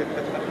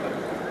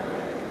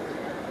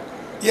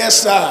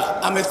 Yes, sir,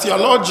 I'm a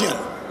theologian,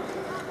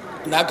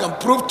 and I can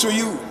prove to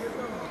you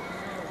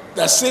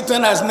that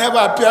Satan has never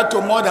appeared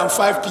to more than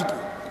 5 people.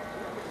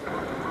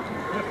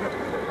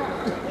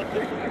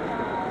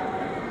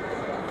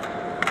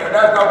 So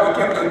that's what we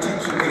came to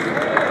teach today.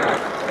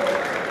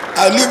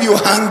 I'll leave you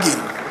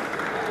hanging.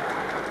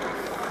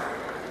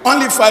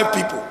 Only 5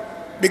 people,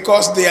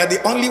 because they are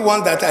the only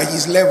ones that are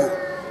his level.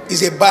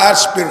 Is a bad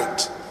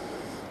spirit.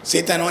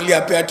 Satan only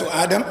appeared to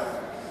Adam.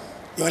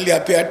 He only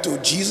appeared to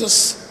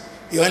Jesus.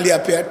 He only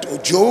appeared to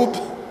Job.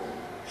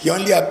 He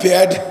only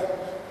appeared,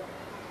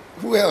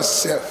 who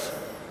else?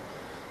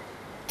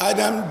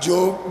 Adam,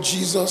 Job,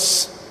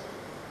 Jesus.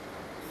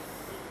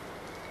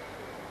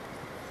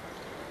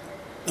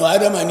 No,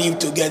 Adam and Eve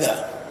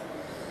together.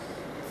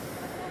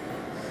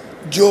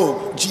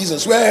 Job,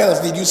 Jesus. Where else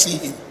did you see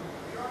him?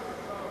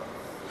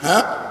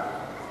 Huh?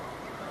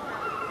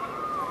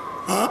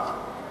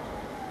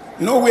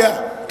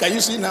 Nowhere. Can you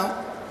see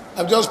now?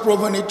 I've just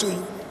proven it to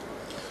you.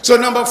 So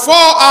number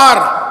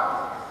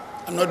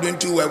 4R. I'm not doing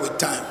too well with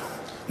time.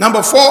 Number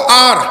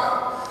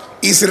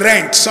 4R is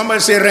rent. Somebody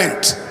say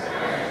rent.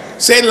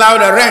 Say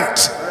louder, rent.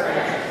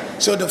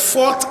 So the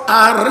 4th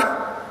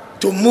R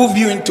to move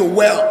you into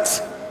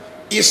wealth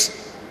is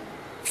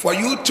for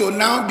you to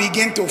now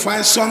begin to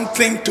find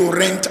something to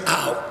rent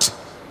out.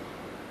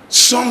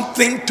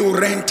 Something to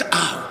rent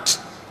out.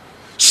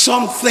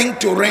 Something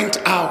to rent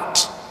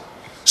out.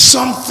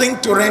 Something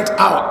to rent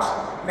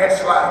out.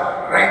 Next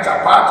slide. Rent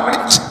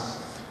apartments,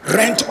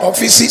 rent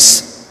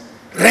offices,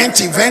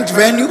 rent event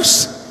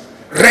venues,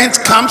 rent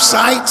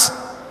campsites,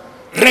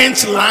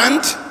 rent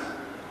land.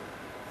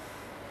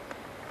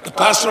 The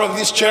pastor of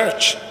this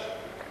church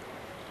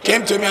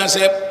came to me and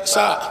said,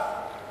 "Sir,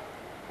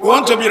 we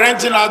want to be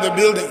renting out the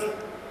building."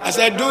 I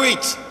said, "Do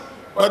it,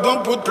 but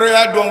don't put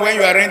prayer dome when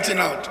you are renting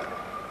out.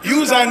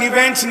 Use an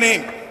event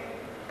name,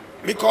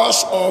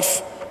 because of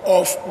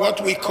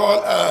what we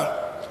call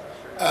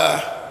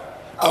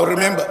I'll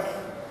remember,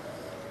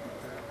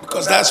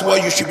 because that's why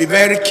you should be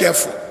very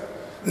careful.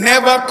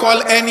 Never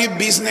call any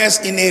business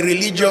in a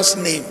religious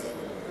name.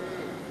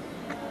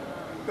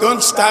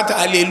 Don't start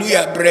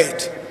Hallelujah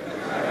Bread.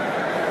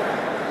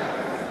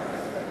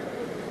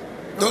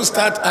 Don't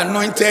start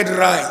Anointed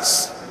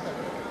Rice.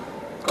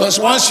 Because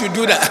once you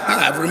do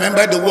that,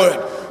 remember the word.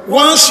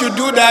 Once you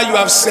do that, you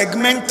have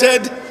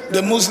segmented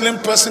the Muslim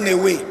person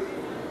away.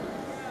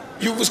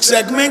 You've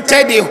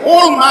segmented the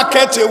whole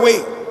market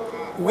away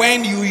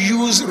when you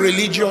use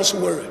religious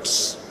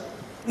words.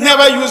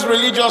 Never use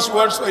religious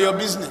words for your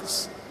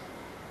business.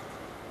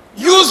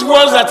 Use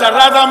words that are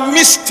rather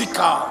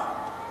mystical,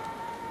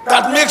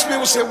 that makes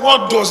people say,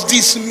 what does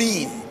this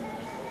mean?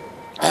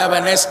 I have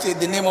an estate.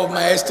 The name of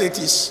my estate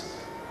is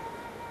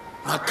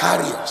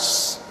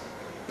Macarius.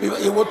 I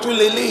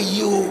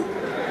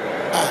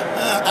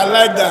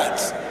like that.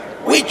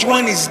 Which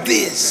one is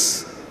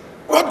this?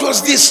 What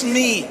does this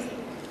mean?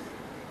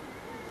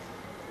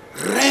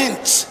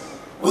 Rent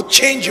will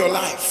change your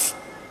life.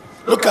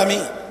 Look at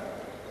me.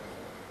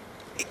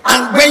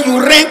 And when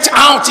you rent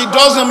out, it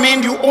doesn't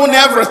mean you own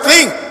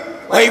everything.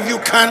 But if you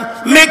can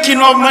make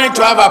enough money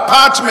to have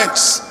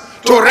apartments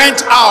to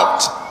rent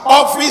out,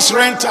 office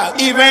rental,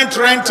 event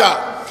rental,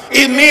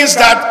 it means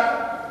that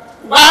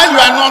while you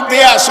are not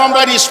there,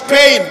 somebody is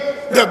paying.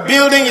 The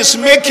building is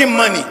making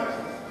money.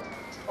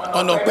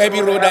 On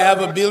Okpebi Road, I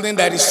have a building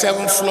that is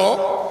 7th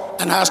floor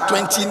and has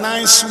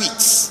 29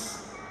 suites.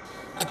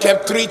 I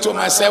kept 3 to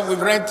myself.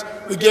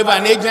 We gave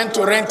an agent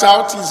to rent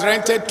out. He's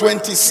rented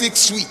 26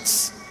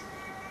 suites.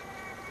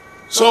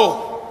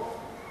 So,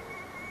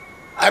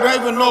 I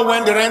don't even know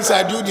when the rents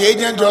are due. The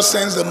agent just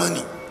sends the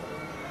money.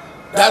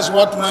 That's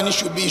what money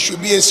should be. It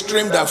should be a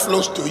stream that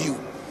flows to you.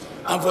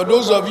 And for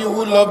those of you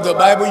who love the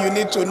Bible, you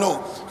need to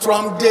know.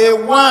 From day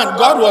one,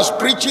 God was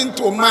preaching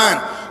to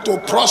man to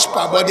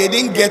prosper, but they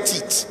didn't get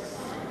it.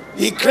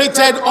 He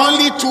created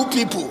only 2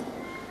 people.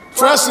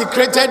 First, he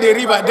created the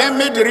river, then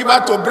made the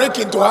river to break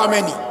into how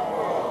many?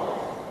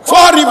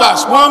 4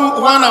 rivers,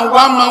 one and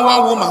one man,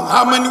 one woman.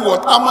 How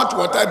much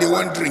water they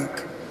want drink?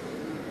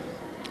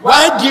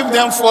 Why give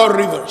them 4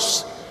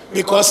 rivers?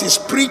 Because he's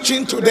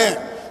preaching to them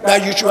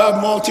that you should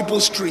have multiple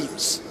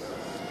streams.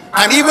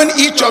 And even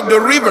each of the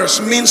rivers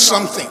means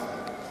something.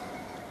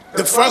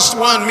 The first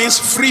one means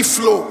free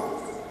flow,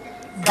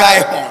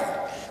 Gihon.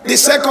 The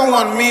second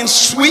one means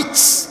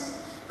sweet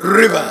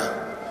river,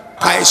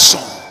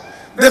 Pison.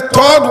 The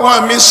third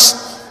one means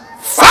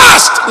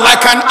fast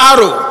like an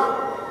arrow.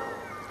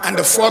 And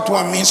the fourth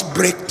one means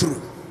breakthrough.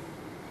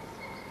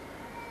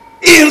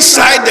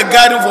 Inside the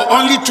garden for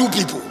only 2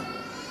 people,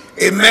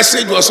 a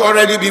message was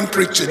already being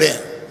preached to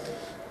them.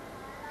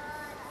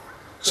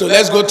 So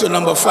let's go to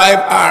number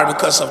 5R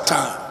because of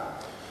time.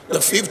 The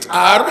 5th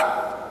R,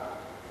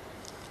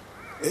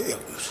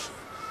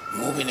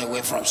 moving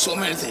away from so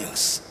many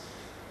things.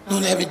 Now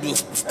let me do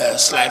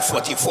slide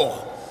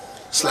 44.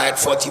 Slide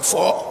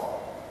 44.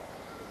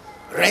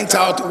 Rent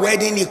out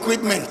wedding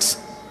equipment.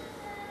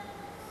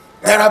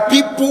 There are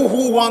people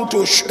who want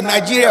to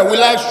Nigeria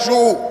will I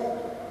show.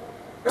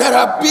 There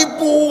are people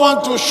who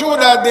want to show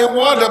that they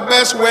wore the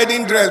best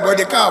wedding dress, but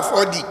they can't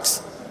afford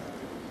it.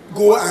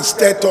 Go and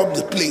set up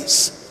the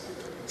place.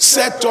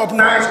 Set up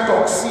nice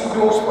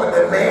tuxedos for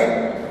the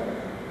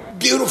men,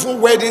 beautiful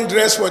wedding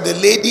dress for the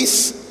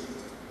ladies.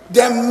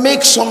 Then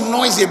make some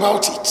noise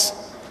about it.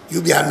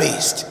 You'll be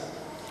amazed.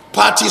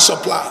 Party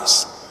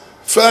supplies,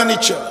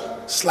 furniture.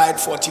 Slide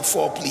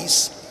 44,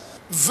 please.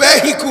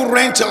 Vehicle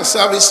rental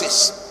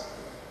services.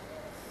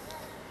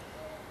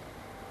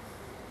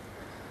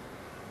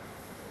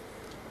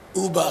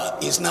 Uber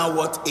is now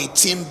worth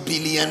 $18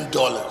 billion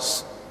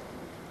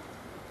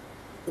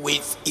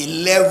with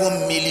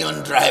 11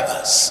 million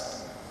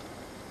drivers.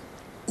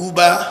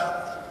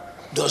 Uber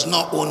does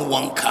not own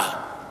 1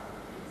 car.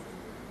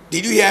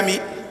 Did you hear me?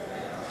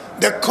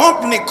 The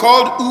company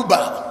called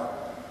Uber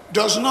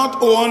does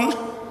not own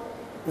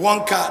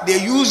 1 car.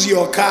 They use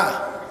your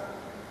car.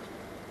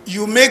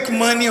 You make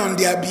money on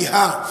their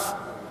behalf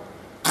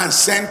and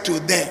send to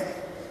them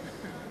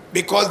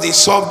because they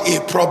solved a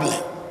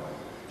problem.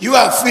 You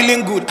are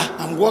feeling good.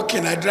 I'm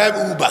working, I drive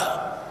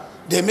Uber.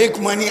 They make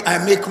money, I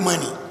make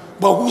money.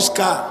 But whose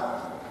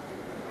car?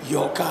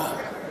 Your car.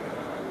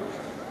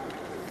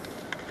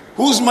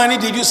 Whose money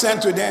did you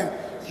send to them?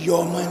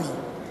 Your money.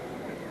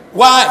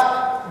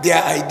 Why?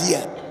 Their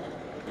idea.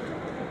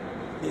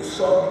 They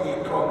solved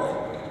a problem.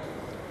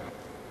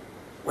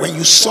 When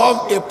you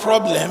solve a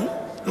problem,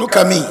 look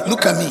at me,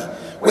 look at me.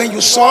 When you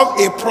solve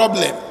a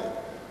problem,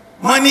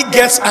 money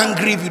gets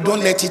angry if you don't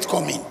let it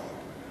come in.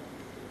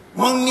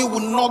 Money will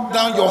knock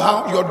down your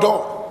house, your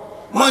door.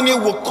 Money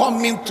will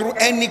come in through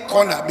any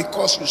corner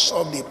because you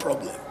solved a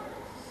problem.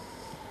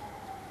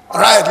 All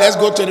right, let's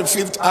go to the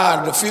 5th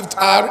R. The 5th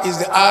R is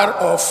the R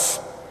of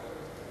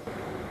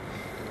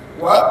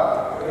what?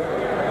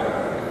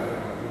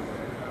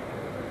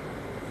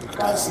 I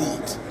can't see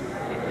it.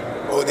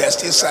 Oh, they're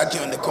still sitting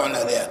on the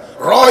corner there.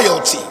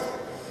 Royalty.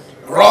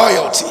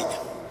 Royalty.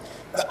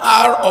 The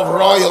R of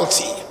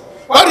royalty.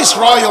 What is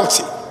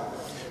royalty?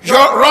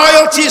 Your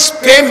royalty is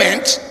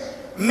payment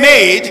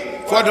made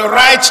for the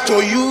right to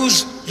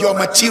use your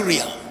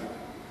material.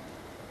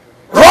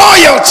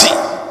 Royalty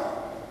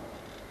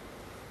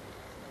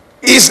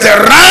is the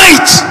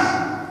right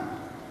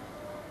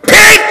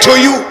paid to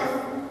you.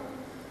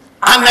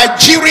 And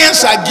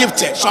Nigerians are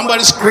gifted.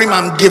 Somebody scream,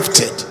 I'm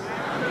gifted.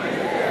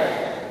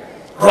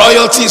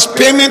 Royalty is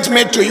payment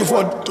made to you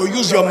to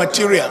use your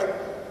material.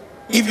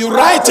 If you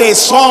write a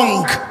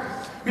song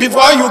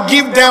before you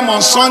give them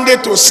on Sunday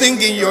to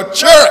sing in your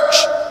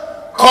church,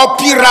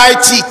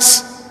 copyright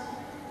it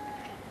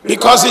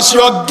because it's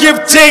your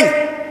gifting.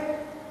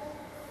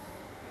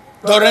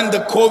 During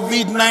the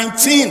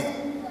COVID-19,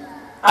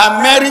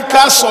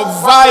 America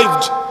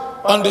survived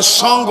on the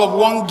song of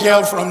one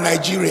girl from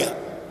Nigeria.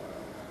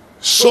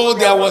 So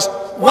there was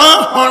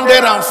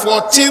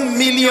 114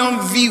 million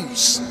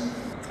views.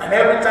 And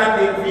every time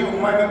they view,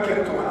 money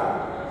came to her.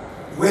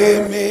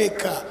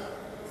 Waymaker,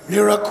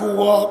 miracle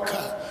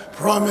worker,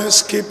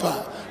 promise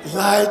keeper,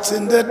 light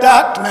in the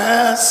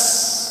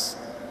darkness.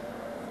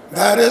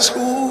 That is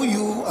who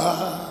you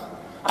are.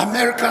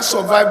 America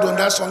survived on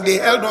that song. They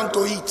held on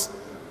to it.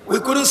 We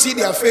couldn't see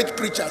their faith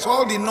preachers,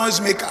 all the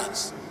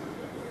noisemakers.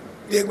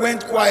 They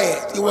went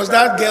quiet. It was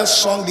that girl's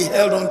song they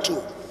held on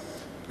to.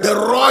 The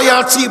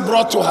royalty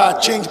brought to her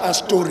changed her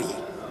story.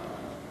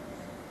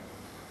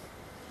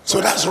 So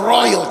that's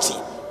royalty.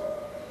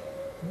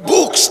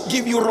 Books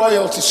give you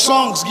royalty.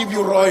 Songs give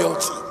you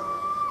royalty.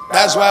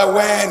 That's why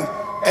when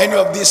any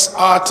of these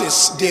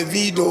artists,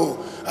 Davido,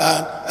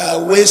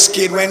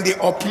 Wizkid, when they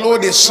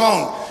upload a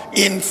song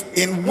in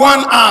 1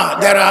 hour,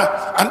 there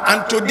are,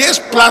 and today's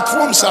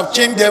platforms have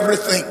changed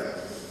everything.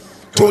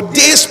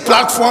 Today's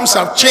platforms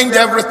have changed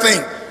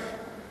everything.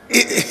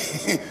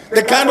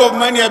 The kind of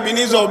money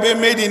Ebenezer Obey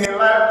made in a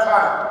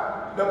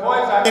lifetime, the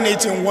boys are in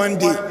it in 1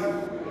 day.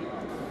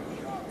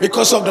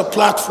 Because of the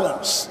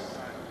platforms.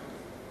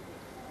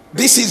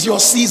 This is your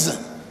season.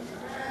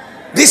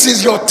 This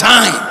is your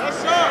time.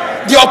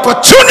 The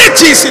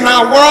opportunities in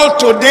our world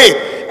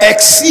today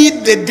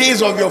exceed the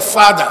days of your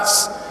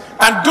fathers.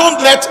 And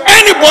don't let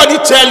anybody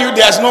tell you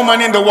there's no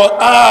money in the world.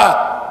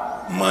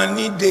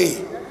 Money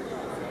day.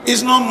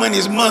 It's not money,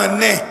 it's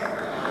money.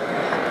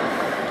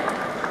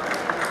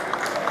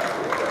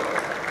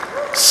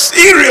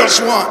 Serious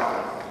one.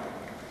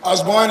 I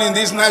was born in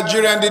this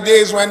Nigeria in the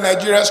days when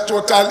Nigeria's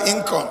total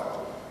income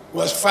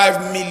was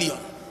 5 million.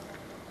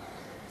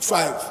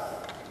 5.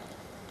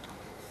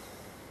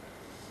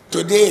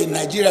 Today,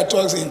 Nigeria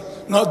talks in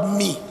not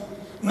me,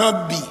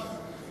 not B,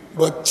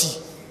 but T.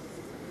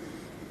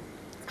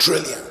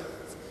 Trillion.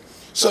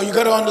 So you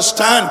got to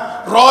understand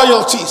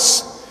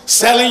royalties.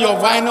 Selling your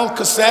vinyl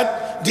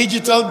cassette,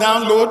 digital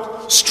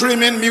download,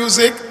 streaming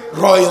music,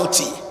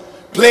 royalty.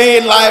 Play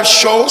live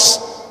shows.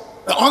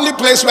 The only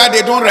place where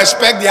they don't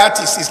respect the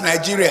artist is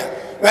Nigeria,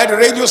 where the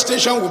radio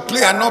station will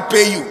play and not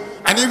pay you.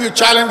 And if you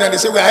challenge them, they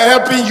say, we are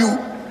helping you.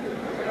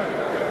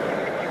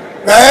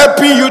 We are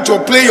helping you to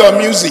play your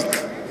music.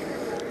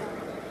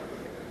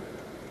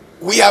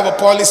 We have a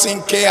policy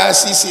in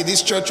KICC,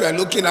 this church we are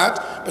looking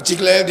at,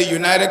 particularly the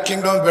United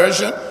Kingdom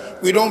version.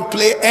 We don't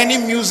play any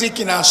music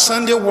in our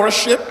Sunday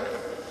worship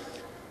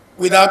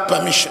without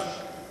permission.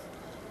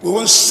 We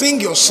won't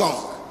sing your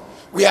song.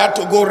 We have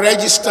to go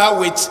register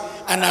with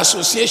an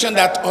association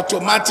that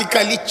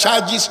automatically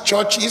charges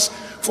churches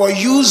for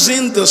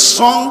using the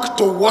song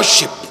to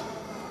worship.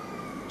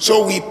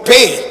 So we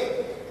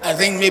pay, I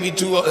think maybe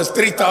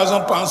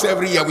 £3,000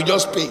 every year. We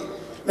just pay.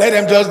 Let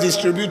them just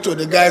distribute to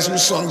the guys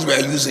whose songs we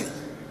are using.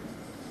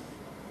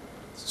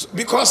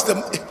 Because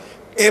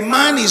a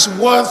man is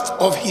worth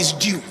of his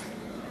due.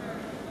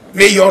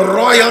 May your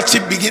royalty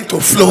begin to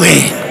flow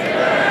in.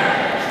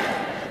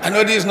 I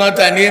know this is not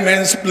an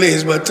amen's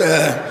place, but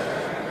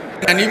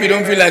and if you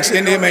don't feel like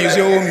saying amen, you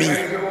say, oh me.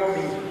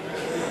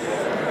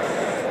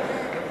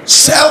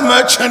 Sell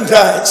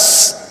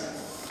merchandise.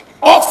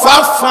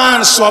 Offer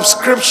fan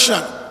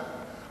subscription.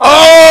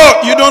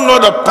 Oh, you don't know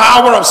the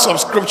power of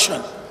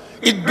subscription.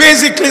 It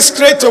basically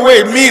straight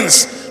away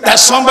means that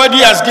somebody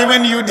has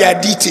given you their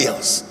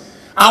details.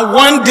 And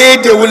one day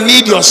they will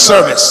need your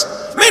service.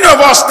 Many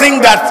of us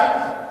think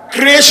that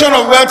creation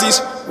of wealth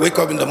is wake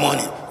up in the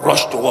morning,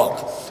 rush to work,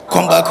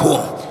 come back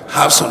home,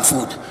 have some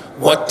food,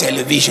 watch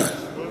television.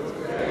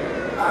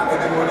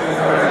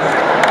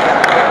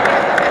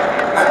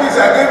 At least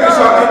I gave you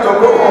something to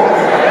go home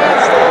with.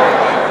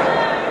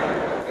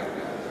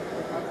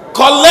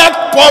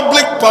 Collect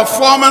public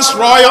performance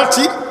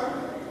royalty.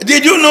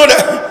 Did you know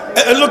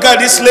that? Look at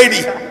this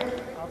lady.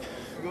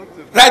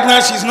 Right now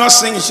she's not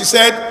singing. She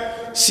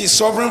said she's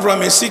suffering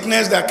from a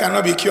sickness that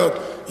cannot be cured.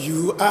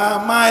 You are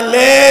my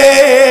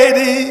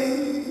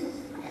lady.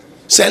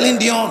 Celine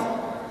Dion.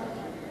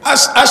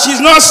 As she's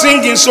not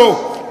singing,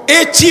 so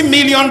 $80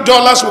 million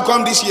will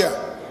come this year.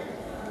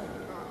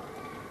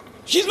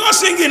 She's not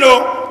singing,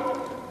 no.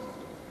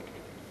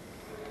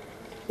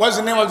 What's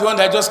the name of the one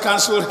that just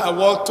cancelled her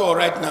world tour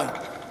right now?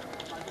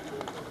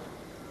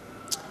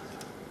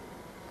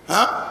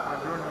 Huh?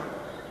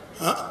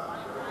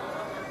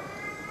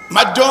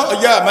 Madonna.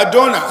 Yeah,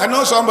 Madonna. I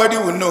know somebody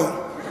will know.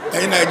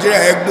 In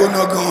Nigeria,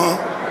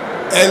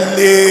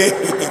 LA.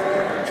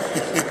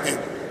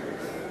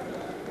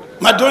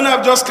 Madonna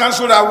have just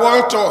cancelled her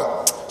world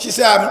tour. She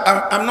said,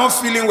 I'm not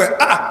feeling well.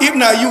 If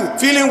not you,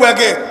 feeling well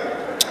again.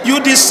 You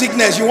this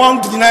sickness, you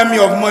won't deny me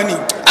of money.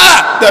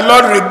 The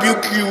Lord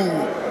rebuke you.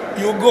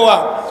 You go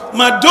out.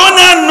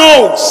 Madonna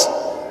knows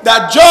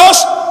that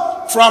just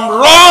from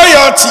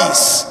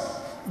royalties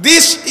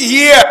this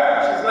year,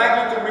 she's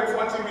likely to make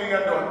 $40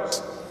 million.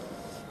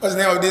 What's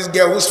the name of this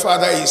girl whose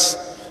father is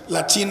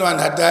Latino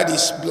and her dad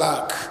is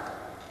black?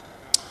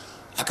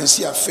 I can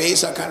see her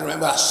face. I can't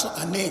remember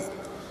her name.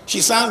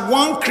 She sang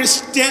one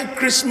Christian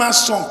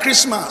Christmas song,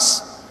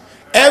 Christmas.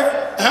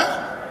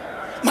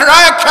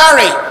 Mariah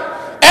Carey.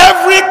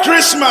 Every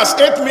Christmas,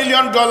 $8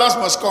 million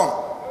must come.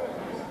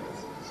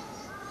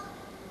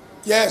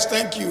 Yes,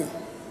 thank you.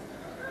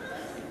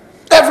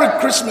 Every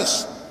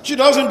Christmas. She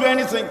doesn't do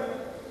anything.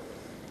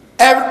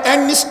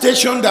 Any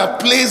station that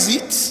plays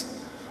it,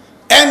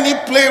 any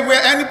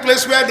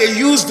place where they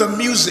use the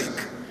music,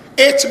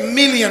 $8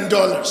 million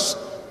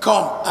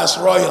come as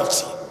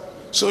royalty.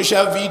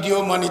 Social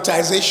video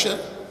monetization.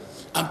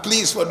 And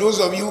please, for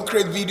those of you who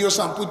create videos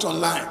and put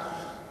online,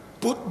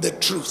 put the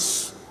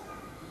truth.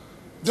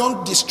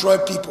 Don't destroy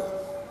people.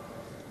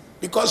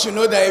 Because you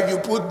know that if you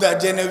put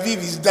that Genevieve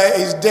is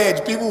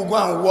dead, people will go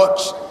and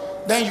watch.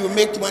 Then you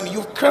make money.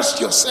 You've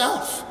cursed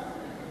yourself.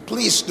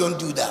 Please don't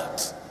do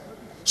that.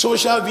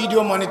 Social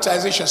video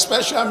monetization,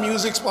 special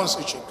music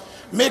sponsorship.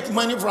 Make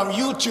money from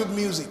YouTube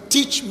music.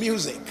 Teach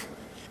music.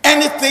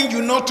 Anything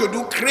you know to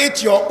do,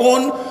 create your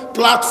own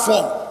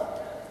platform.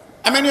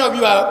 How many of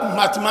you are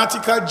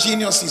mathematical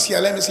geniuses here?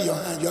 Let me see your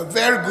hand. You're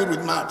very good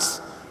with maths.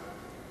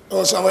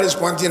 Oh, somebody's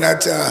pointing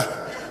at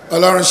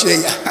Olorun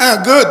Shey.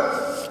 Good.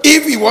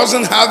 If he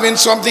wasn't having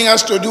something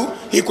else to do,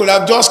 he could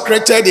have just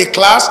created a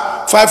class,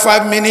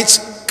 5 minutes,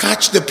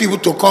 catch the people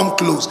to come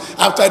close.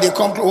 After they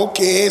come close,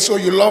 okay, so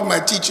you love my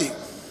teaching.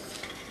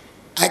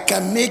 I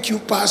can make you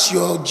pass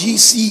your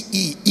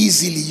GCE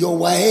easily, your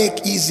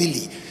WAEC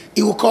easily.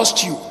 It will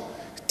cost you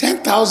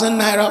 10,000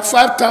 naira,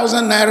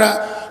 5,000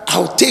 naira.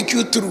 I'll take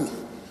you through.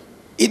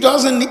 It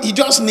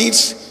just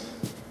needs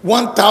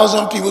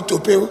 1,000 people to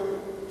pay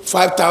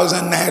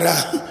 5,000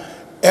 naira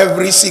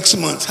every 6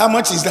 months. How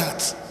much is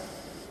that?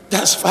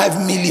 That's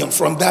 5 million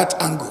from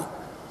that angle.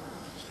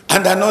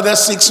 And another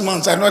 6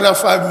 months, another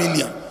 5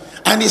 million.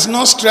 And he's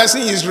not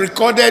stressing, he's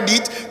recorded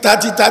it,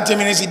 30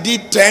 minutes, he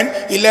did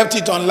 10, he left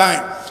it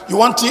online. You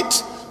want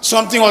it?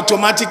 something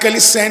automatically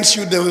sends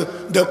you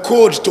the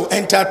code to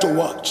enter to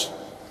watch.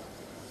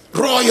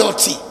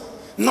 Royalty.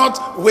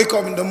 Not wake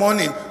up in the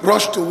morning,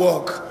 rush to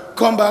work,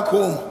 come back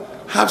home,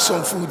 have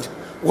some food,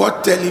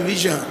 watch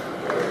television.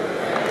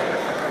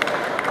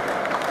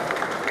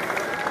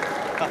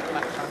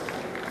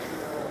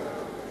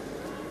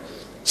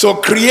 So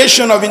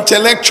creation of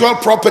intellectual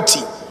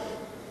property,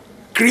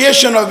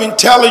 creation of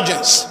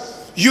intelligence,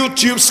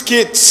 YouTube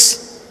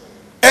skits,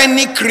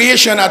 any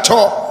creation at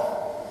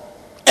all,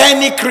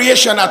 any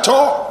creation at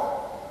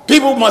all.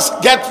 People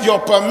must get your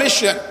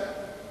permission,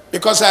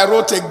 because I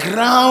wrote a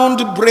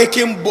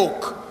groundbreaking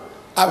book.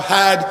 I've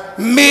had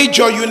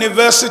major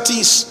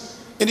universities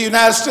in the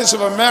United States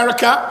of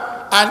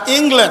America and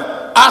England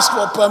ask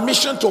for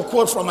permission to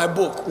quote from my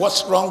book,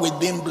 What's Wrong with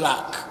Being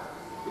Black?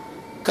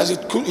 Because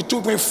it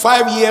took me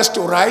 5 years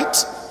to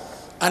write,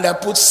 and I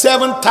put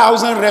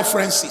 7,000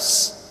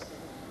 references.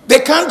 They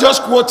can't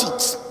just quote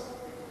it.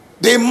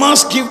 They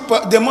must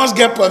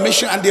get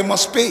permission, and they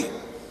must pay.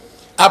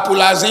 Apple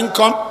has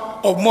income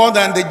of more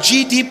than the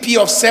GDP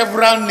of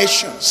several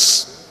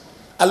nations.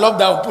 I love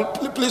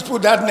that. Please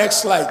put that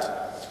next slide.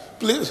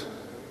 Please.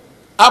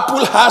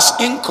 Apple has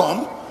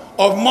income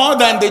of more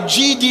than the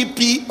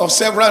GDP of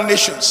several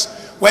nations.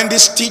 When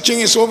this teaching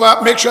is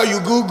over, make sure you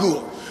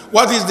Google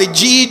what is the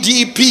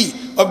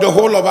GDP of the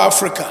whole of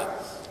Africa.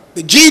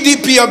 The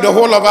GDP of the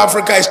whole of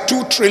Africa is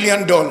 $2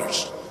 trillion.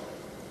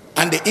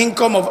 And the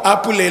income of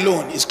Apple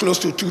alone is close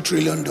to $2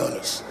 trillion.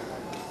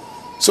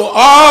 So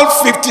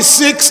all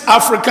 56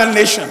 African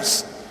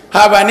nations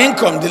have an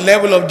income the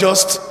level of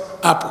just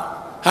Apple.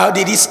 How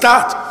did it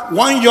start?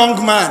 One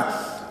young man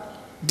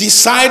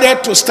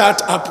decided to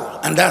start Apple,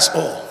 and that's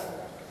all.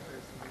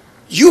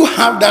 You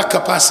have that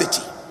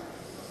capacity.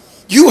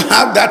 You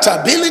have that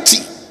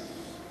ability.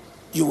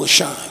 You will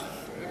shine.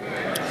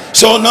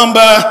 So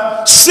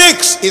number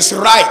 6 is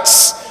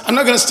rights. I'm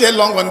not going to stay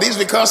long on this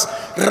because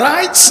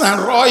rights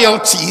and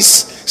royalties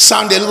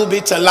sound a little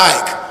bit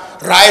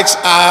alike. Rights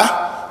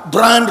are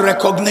brand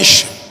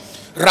recognition.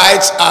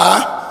 Rights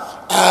are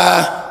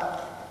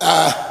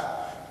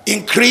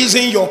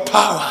increasing your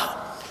power,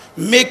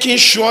 making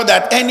sure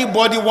that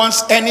anybody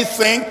wants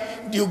anything,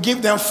 you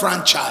give them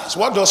franchise.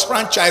 What does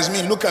franchise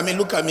mean? Look at me,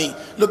 look at me,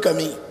 look at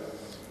me.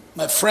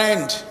 My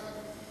friend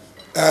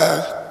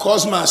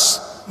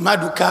Cosmas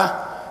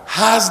Maduka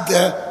has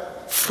the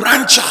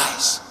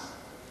franchise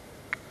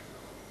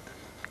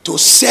to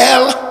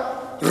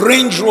sell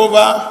Range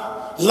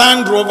Rover,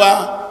 Land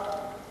Rover,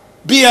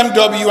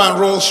 BMW and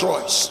Rolls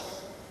Royce.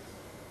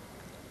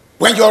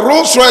 When your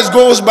Rolls Royce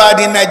goes bad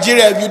in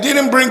Nigeria, if you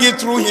didn't bring it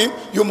through him,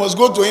 you must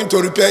go to him to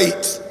repair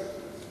it.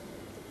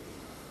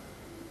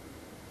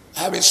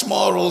 I have a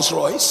small Rolls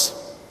Royce.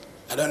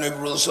 I don't know if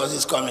Rolls Royce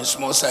is coming in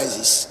small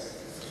sizes.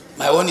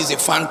 My own is a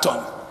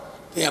Phantom.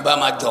 Think about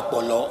my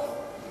Jopolo,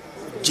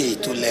 J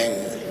to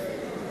learn.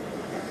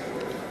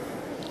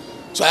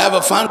 So I have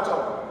a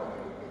Phantom.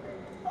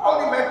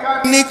 All the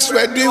mechanics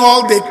were doing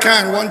all they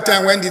can one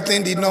time when the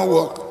thing did not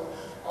work.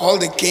 All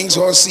the king's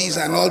horses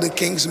and all the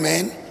king's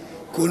men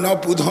could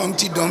not put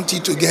Humpty Dumpty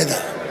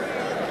together.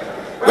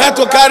 We had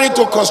to carry it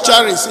to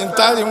Costaris in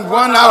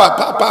 1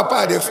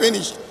 hour. They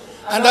finished.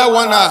 And that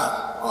 1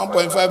 hour,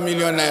 1.5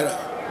 million naira.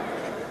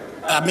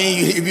 I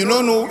mean, if you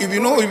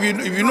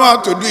know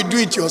how to do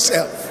it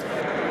yourself.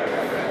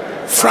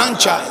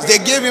 Franchise. They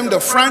gave him the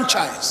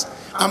franchise.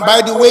 And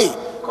by the way,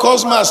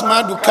 Cosmas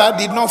Maduka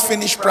did not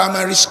finish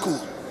primary school.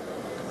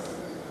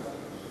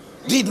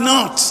 Did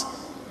not.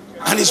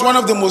 And he's one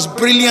of the most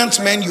brilliant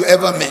men you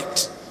ever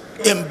met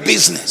in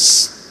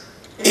business.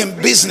 In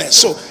business.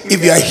 So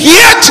if you're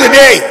here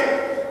today,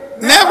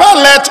 never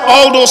let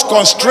all those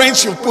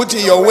constraints you put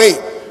in your way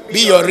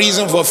be your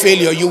reason for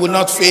failure. You will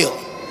not fail.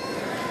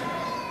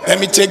 Let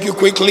me take you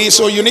quickly.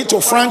 So you need to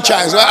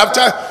franchise.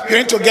 After, you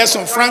need to get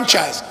some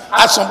franchise.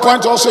 At some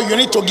point also, you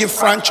need to give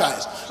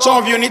franchise.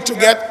 Some of you need to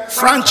get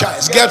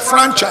franchise. Get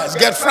franchise.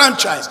 Get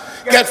franchise.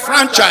 Get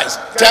franchise.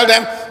 Tell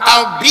them,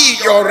 I'll be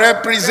your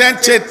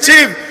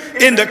representative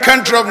in the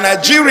country of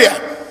Nigeria.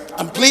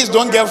 And please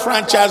don't get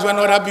franchise when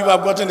other people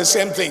have gotten the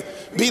same thing.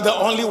 Be the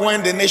only one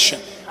in the nation.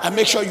 And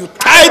make sure you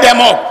tie them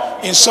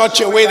up in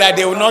such a way that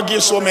they will not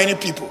give so many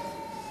people.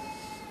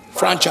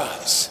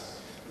 Franchise.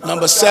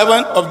 Number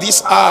 7 of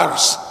these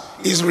R's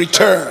is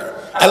return.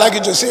 I like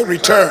you to say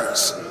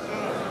returns.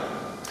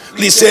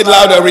 Please say it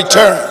louder,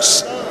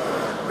 returns.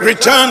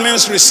 Return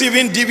means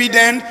receiving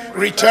dividend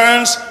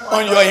returns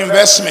on your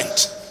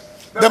investment.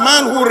 The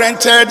man who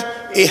rented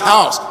a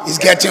house is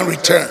getting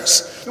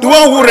returns. The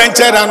one who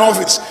rented an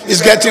office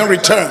is getting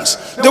returns.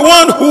 The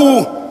one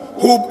who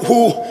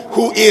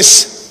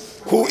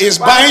is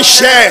buying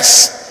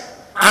shares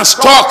and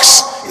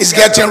stocks is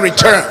getting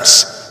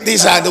returns.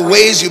 These are the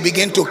ways you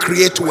begin to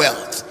create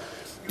wealth.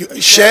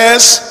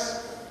 Shares,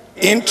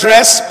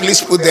 interest,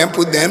 please put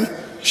them.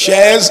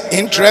 Shares,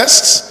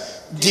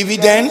 interests,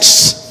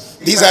 dividends.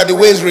 These are the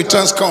ways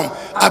returns come.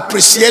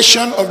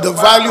 Appreciation of the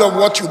value of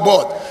what you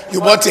bought.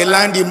 You bought a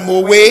land in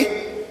Mowe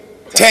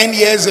 10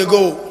 years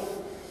ago,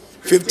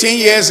 15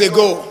 years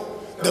ago.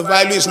 The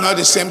value is not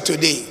the same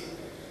today.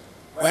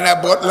 when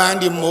I bought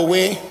land in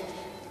Mowe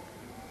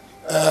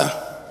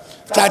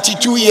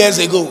 32 years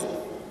ago.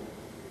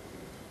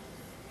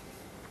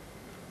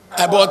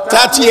 I bought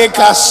 30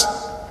 acres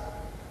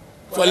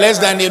for less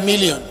than $1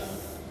 million.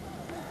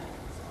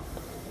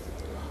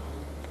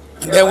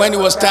 And then when it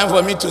was time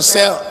for me to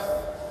sell,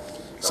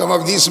 some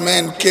of these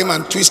men came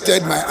and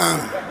twisted my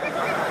arm.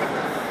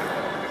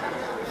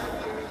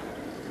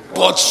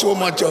 Bought so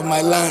much of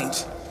my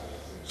land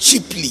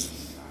cheaply.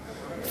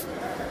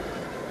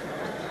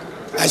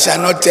 I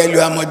shall not tell you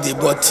how much they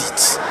bought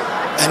it.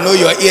 I know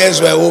your ears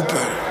were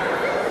open.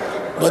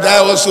 But I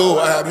also,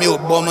 I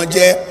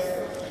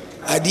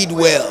did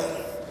well.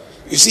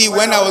 You see,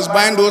 when I was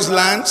buying those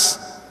lands,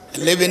 I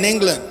live in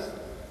England,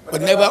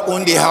 but never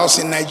owned a house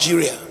in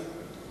Nigeria.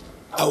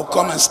 I would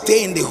come and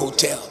stay in the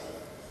hotel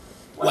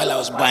while I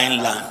was buying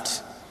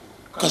land.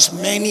 Because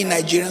many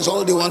Nigerians,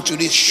 all they want to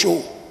do is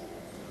show.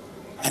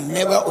 And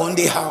never owned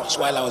a house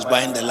while I was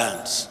buying the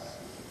lands.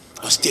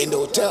 I would stay in the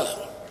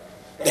hotel.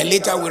 Then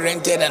later we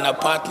rented an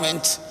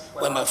apartment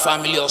where my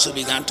family also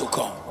began to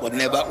come, but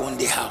never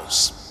owned a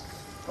house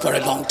for a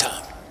long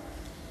time.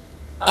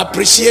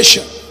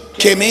 Appreciation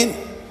came in.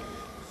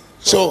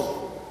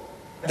 So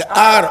the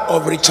R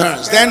of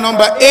returns. Then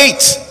number 8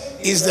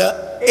 is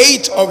the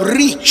 8 of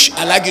reach.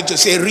 I like you to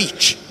say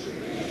reach.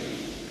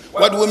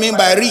 What do we mean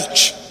by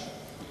reach?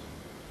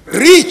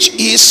 Reach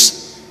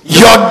is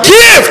your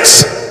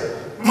gift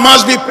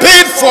must be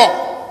paid for.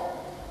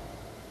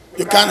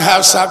 You can't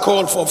have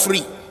Sakol for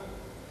free.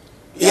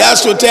 He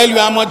has to tell you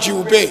how much you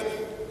will pay,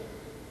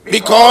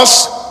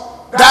 because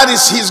that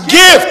is his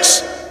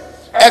gift.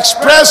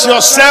 Express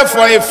yourself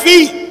for a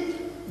fee,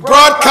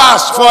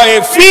 broadcast for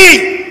a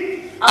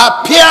fee,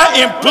 appear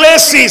in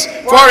places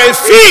for a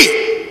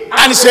fee,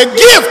 and it's a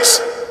gift.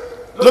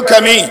 Look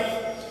at me.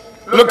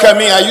 Look at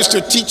me. I used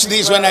to teach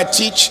this when I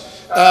teach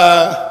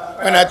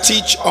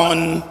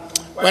on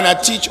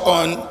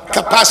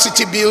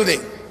capacity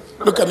building.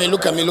 Look at me,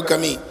 look at me, look at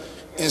me.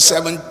 It's a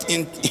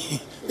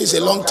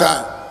long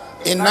time.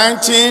 In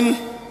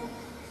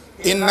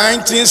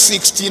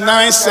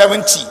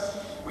 1969-70,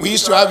 we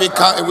used to have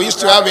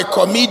a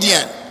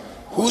comedian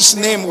whose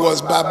name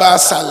was Baba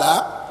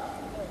Salah.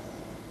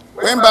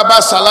 When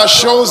Baba Salah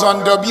shows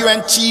on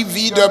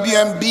WNTV,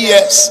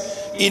 WMBS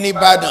in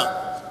Ibadan,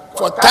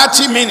 for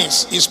 30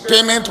 minutes, his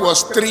payment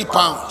was £3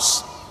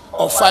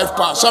 or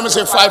 £5. Some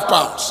say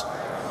 £5.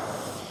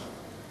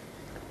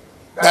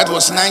 That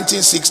was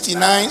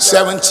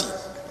 1969-70.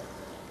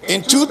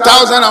 In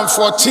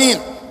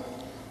 2014,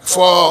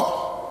 for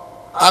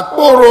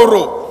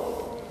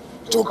Akpororo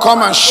to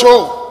come and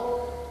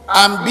show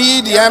and be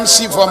the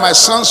MC for my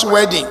son's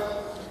wedding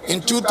in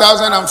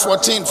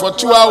 2014 for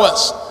 2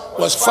 hours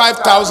was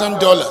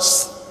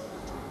 $5,000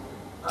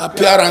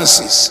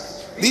 appearances.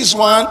 This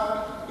one,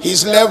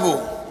 his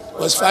level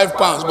was £5,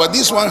 but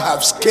this one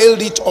have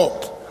scaled it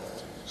up.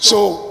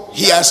 So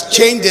he has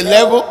changed the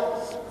level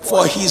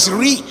for his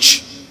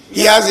reach.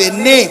 He has a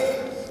name.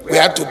 We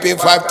had to pay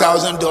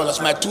 $5,000.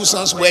 My 2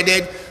 sons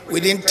wedded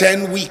within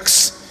 10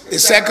 weeks. The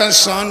second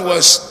son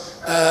was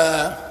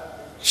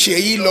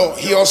Sheilo.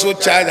 He also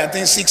charged, I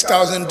think,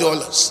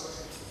 $6,000.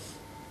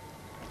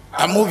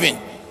 I'm moving.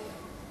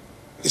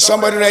 Is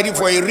somebody ready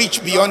for a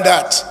reach beyond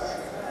that?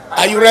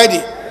 Are you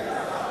ready?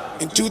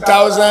 In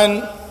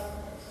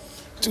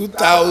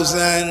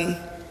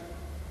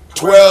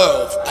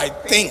 2012, I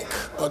think,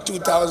 or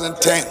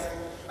 2010,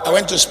 I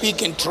went to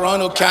speak in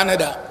Toronto,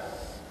 Canada,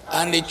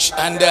 and a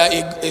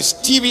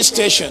TV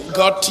station,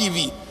 God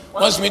TV,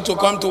 wants me to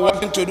come to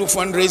Washington to do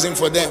fundraising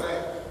for them.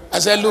 I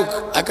said, look,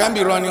 I can't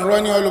be running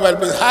all over the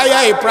place.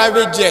 Hire a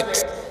private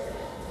jet.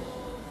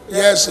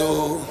 Yes,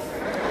 so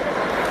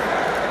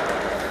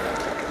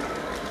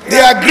they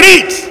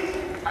agreed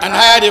and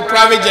hired a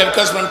private jet,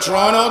 because from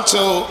Toronto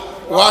to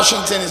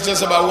Washington is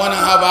just about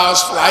 1.5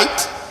 hours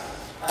flight.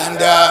 And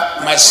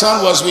my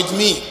son was with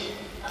me.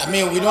 I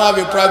mean, we don't have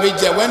a private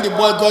jet. When the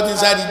boy got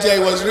inside the jet,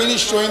 he was really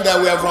showing that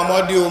we are from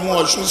Odiomu,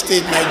 Osun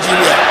State,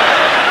 Nigeria.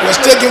 He was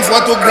taking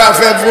photographs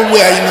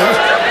everywhere, you know.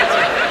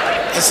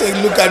 I said,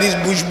 look at this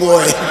bush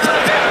boy.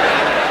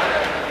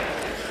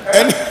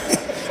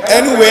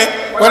 Anyway,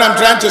 what I'm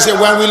trying to say,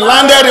 when we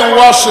landed in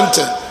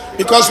Washington,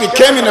 because we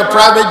came in a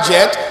private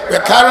jet,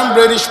 we're carrying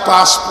British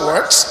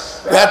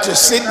passports, we had to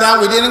sit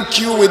down. We didn't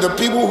queue with the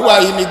people who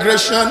are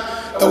immigration,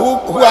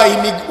 who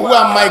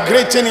are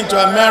migrating into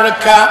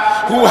America,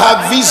 who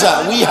have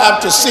visa. We have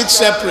to sit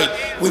separate.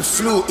 We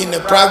flew in a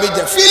private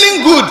jet,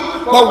 feeling good.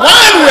 But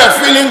while we are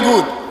feeling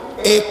good,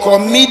 a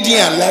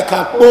comedian like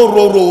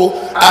Akpororo,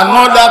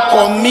 another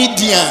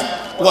comedian,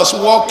 was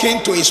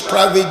walking to his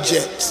private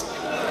jet.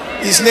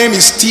 His name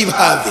is Steve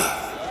Harvey.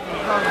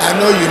 I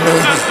know you know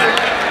him.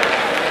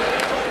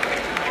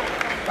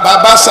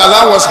 Baba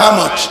Salah was how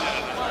much?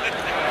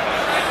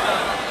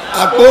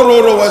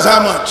 Akpororo was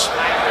how much?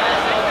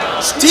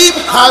 Steve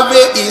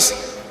Harvey is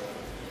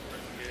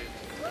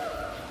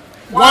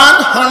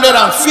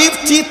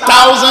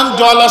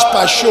 $150,000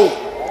 per show.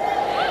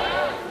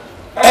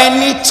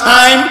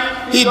 Anytime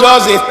he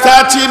does a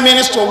 30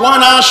 minutes to 1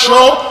 hour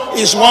show,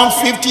 is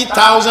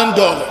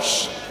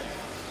 $150,000.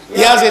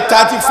 He has a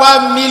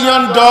 $35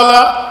 million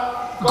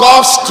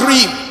Gulf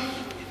Stream.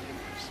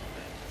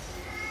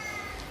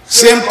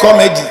 Same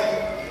comedy,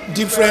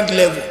 different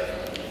level.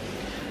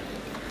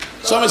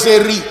 Some say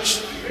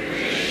rich.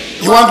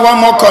 You want one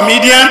more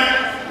comedian?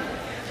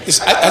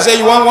 I say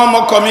you want one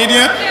more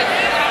comedian?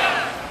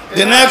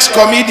 The next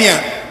comedian,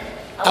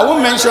 I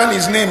won't mention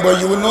his name, but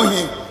you will know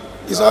him.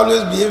 He's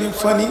always behaving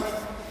funny.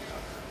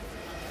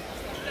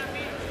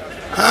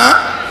 Huh?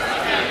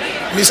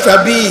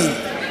 Mr. Bean.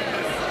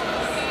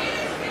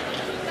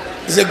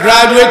 He's a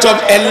graduate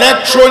of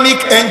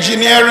electronic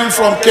engineering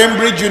from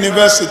Cambridge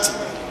University,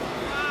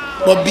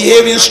 but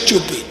behaving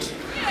stupid.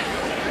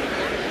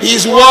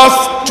 He's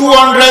worth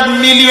 $200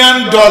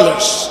 million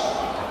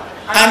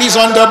and he's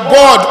on the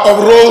board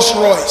of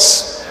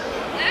Rolls-Royce.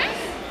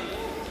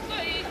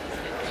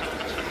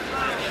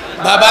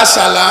 Baba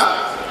Salah,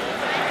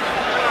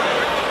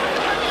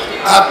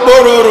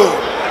 Apororo,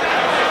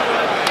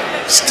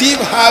 Steve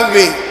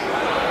Harvey,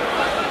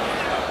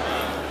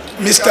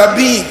 Mr.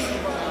 Bean.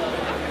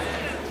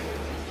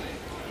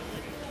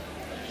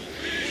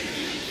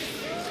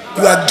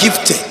 You are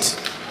gifted.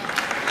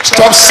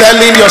 Stop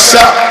selling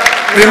yourself.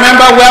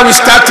 Remember where we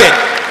started.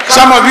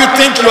 Some of you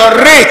think your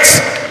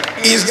rate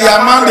is the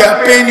amount they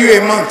are paying you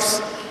a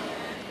month.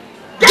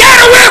 Get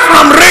away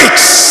from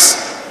rates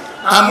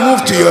and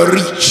move to your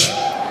reach.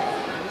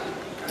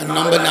 And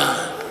number 9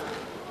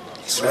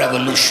 is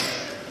revolution.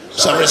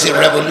 Somebody say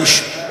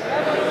revolution.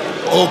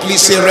 Oh,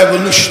 please say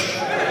revolution.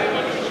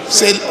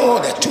 Say, oh,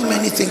 there are too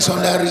many things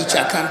on that reach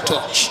I can't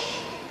touch.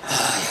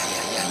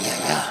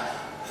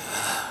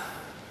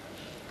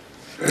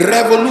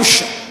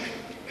 Revolution.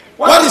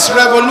 What is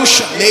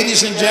revolution?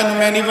 Ladies and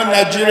gentlemen, even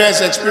Nigeria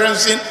is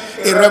experiencing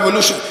a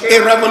revolution. A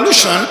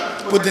revolution,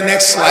 put the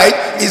next slide,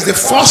 is the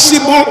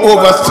forcible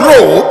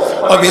overthrow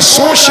of a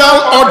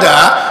social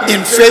order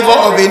in favor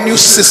of a new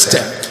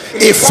system.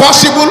 A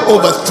forcible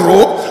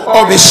overthrow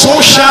of a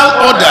social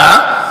order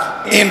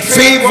in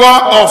favor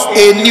of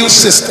a new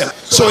system.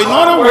 So in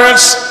other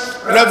words,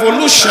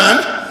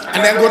 revolution,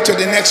 and then go to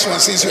the next one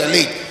since you're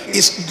late,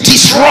 is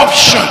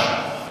disruption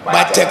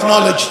by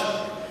technology.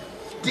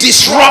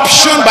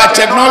 Disruption by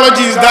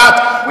technology is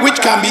that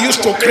which can be used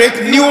to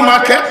create new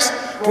markets,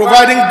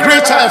 providing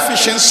greater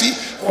efficiency,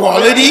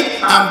 quality,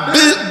 and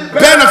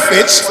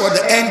benefits for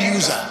the end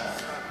user.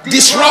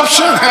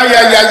 Disruption,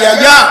 anywhere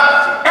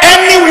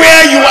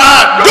you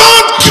are,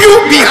 don't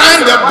queue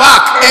behind the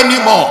back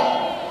anymore.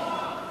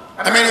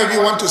 How many of you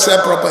want to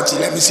sell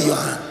property? Let me see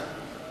your hand.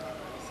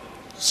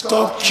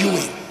 Stop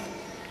queuing.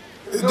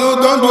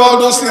 Don't do all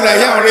those things I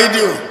hear on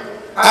radio.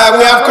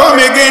 We have come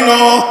again,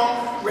 no.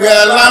 We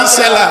are land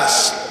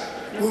sellers.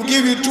 We'll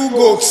give you 2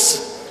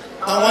 goats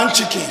and 1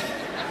 chicken.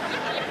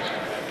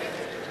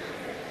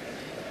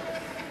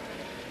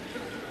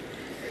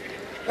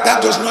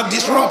 That does not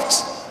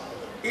disrupt.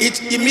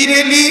 It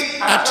immediately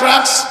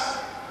attracts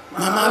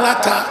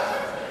Mamalata.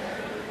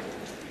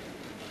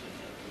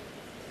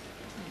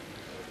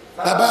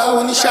 Baba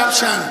Oni Sharp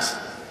Shand.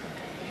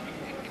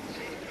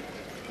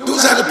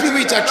 Those are the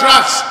people it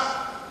attracts.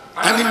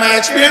 And in my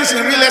experience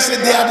in real estate,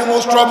 they are the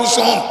most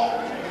troublesome.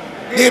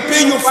 They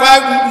pay you 5,000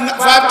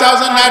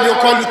 naira,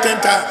 they'll call you 10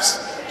 times.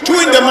 2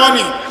 in the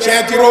morning.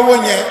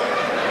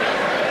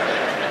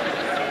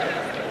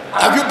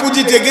 Have you put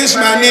it against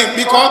my name?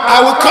 Because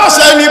I will curse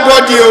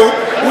anybody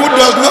who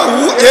does not.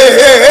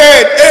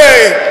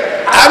 Hey.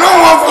 I don't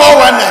want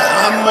 419.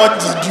 How much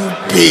did you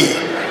pay?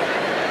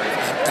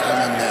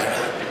 5,000 naira.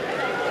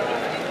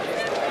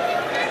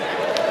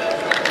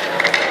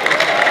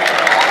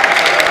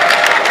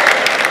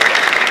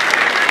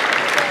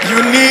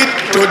 You need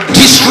to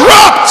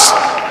disrupt.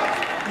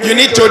 You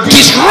need to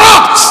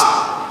disrupt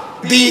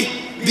any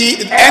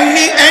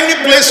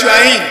place you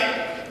are in.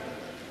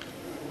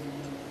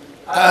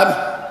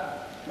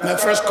 My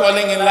first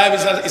calling in life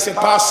is a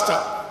pastor.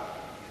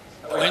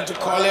 I went to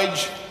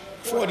college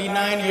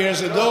 49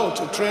 years ago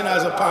to train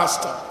as a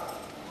pastor.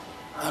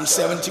 I'm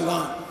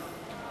 71.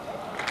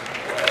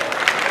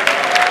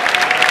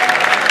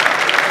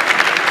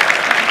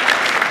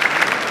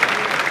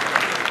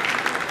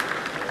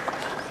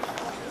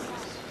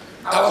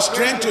 I was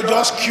trained to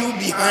just queue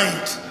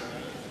behind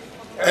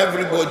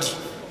everybody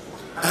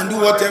and do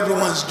what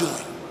everyone's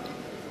doing.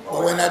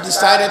 But when I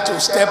decided to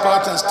step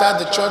out and start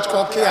the church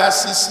called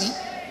KRCC,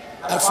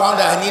 I found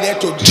that I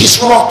needed to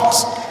disrupt.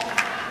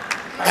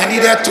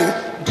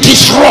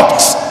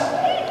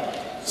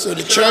 So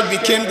the church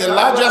became the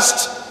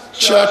largest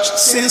church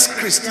since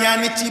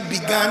Christianity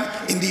began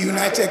in the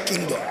United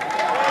Kingdom.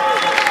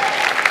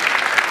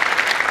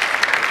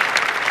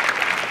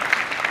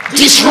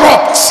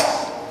 Disrupt.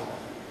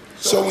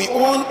 So we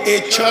own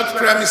a church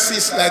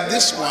premises like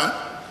this one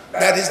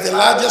that is the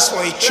largest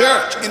for a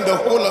church in the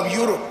whole of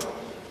Europe.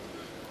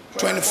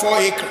 24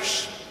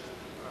 acres.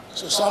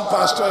 So some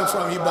pastor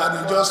from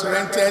Ibadan just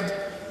rented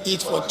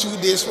it for 2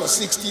 days for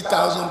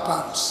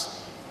 £60,000.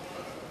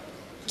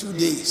 2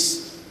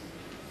 days.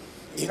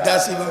 If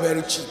that's even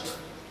very cheap.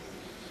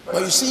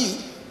 But you see,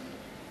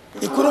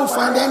 he couldn't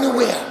find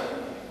anywhere.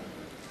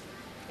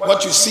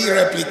 What you see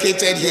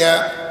replicated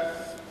here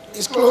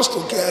It's close to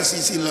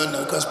KICC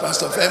London because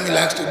Pastor Femi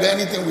likes to do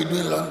anything we do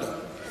in London.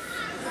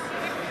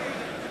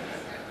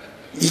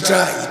 He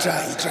try.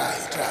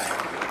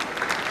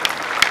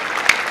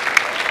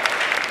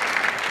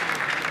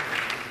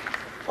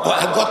 But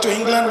I got to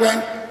England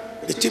when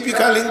the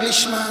typical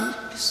Englishman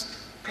is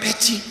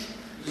petty,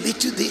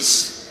 little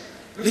this,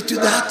 little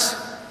that,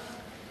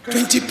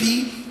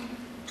 20p,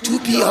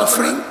 2p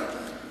offering.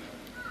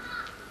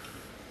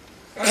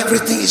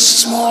 Everything is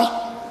small.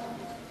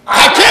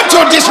 I came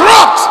to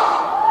disrupt.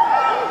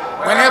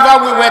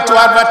 Whenever we were to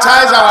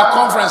advertise our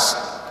conference,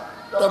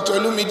 Dr.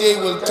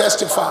 Olumide will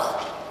testify.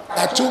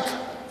 I took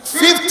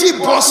 50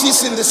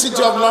 buses in the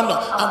city of London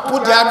and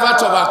put the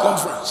advert of our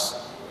conference.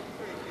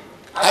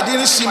 I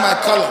didn't see my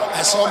color,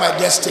 I saw my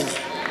destiny.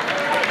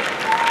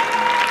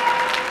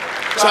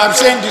 So I'm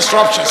saying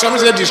disruption.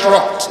 Somebody say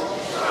disrupt.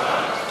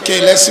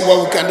 Okay, let's see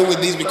what we can do with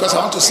this because I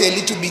want to say a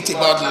little bit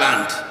about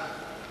land.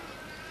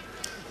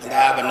 And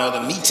I have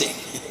another meeting.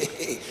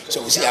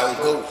 So we'll see how it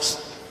goes.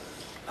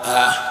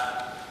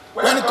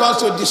 When it comes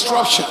to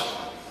disruption,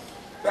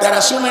 there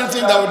are so many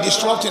things that will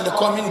disrupt in the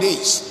coming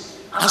days.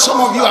 And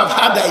some of you have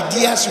had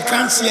ideas, you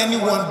can't see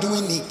anyone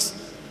doing it.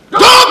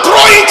 Don't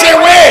throw it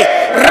away.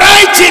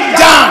 Write it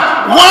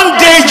down. One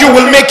day you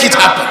will make it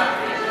happen.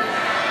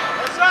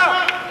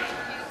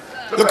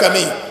 Look at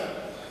me.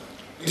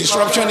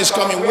 Disruption is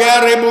coming.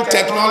 Wearable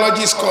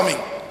technology is coming.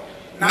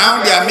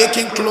 Now they are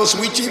making clothes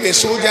which if a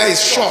soldier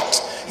is shot,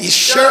 his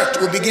shirt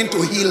will begin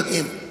to heal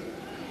him.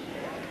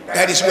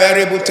 That is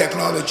wearable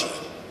technology.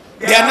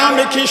 They are now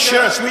making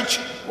shirts which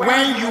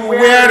when you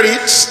wear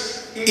it,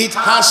 it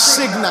has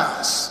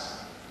signals.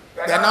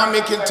 They are now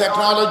making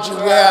technology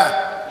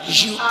where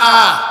you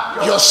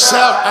are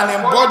yourself an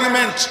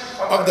embodiment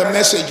of the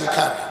message you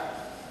carry.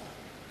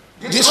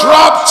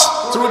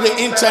 Disrupt through the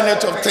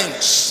Internet of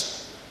Things.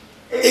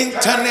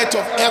 Internet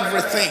of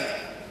everything.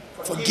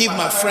 Forgive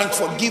my French,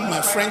 forgive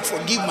my French,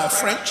 forgive my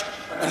French.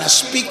 When I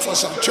speak for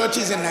some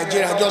churches in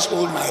Nigeria, I just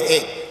hold my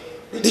head.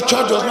 The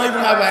church does not even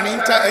have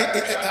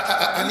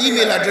an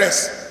email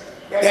address.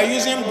 They are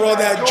using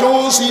Brother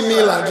Joe's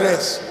email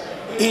address.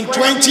 In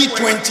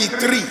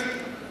 2023,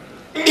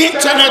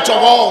 Internet of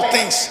all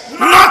things.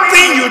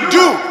 Nothing you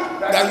do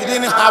that you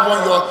didn't have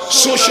on your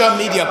social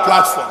media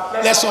platform.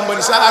 Let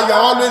somebody say, you're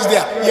always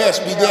there. Yes,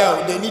 be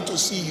there. They need to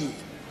see you.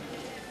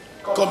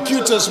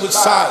 Computers with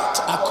sight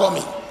are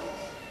coming.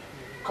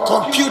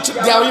 Computers,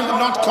 they are even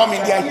not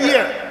coming. They are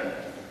here.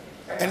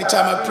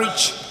 Anytime I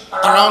preach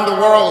around the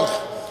world,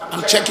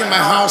 I'm checking my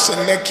house in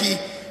Lekki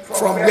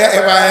from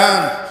wherever I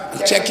am.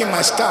 I'm checking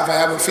my staff. I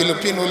have a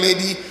Filipino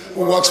lady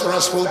who works for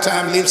us full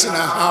time, lives in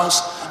our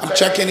house. I'm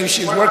checking if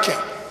she's working.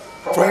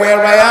 From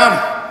wherever I am,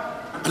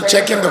 I'm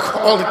checking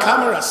all the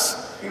cameras,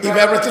 if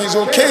everything is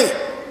okay.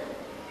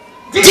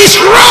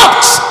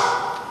 Disrupt!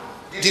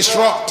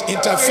 Disrupt.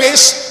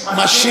 Interface,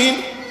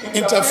 machine,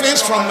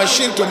 interface from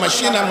machine to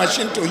machine and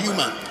machine to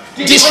human.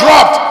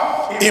 Disrupt.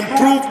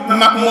 Improved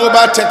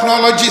mobile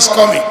technology is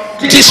coming.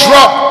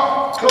 Disrupt.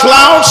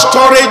 Cloud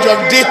storage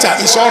of data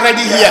is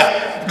already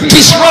here.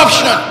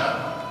 Disruption.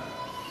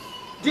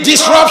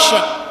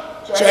 Disruption.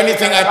 So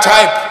anything I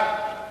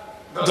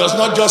type does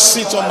not just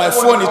sit on my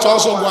phone, it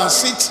also go and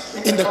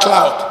sit in the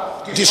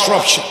cloud.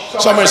 Disruption.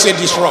 Somebody say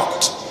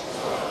disrupt.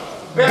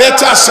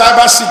 Better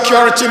cyber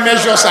security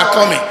measures are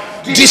coming.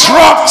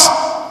 Disrupt.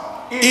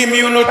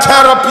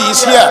 Immunotherapy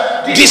is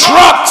here.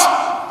 Disrupt.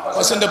 I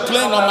was in the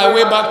plane on my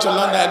way back to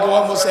London. I go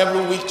almost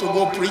every week to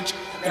go preach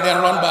and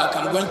then run back.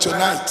 I'm going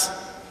tonight.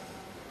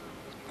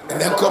 And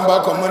then come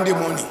back on Monday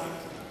morning.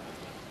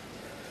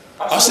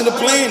 I was in the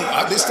plane.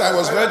 At this time I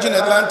was Virgin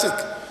Atlantic.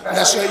 And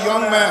I saw a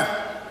young man.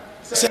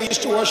 He said he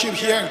used to worship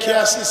here in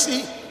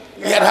KICC.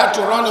 He had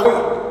to run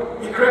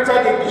away. He created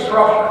a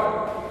disruption.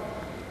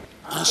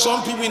 And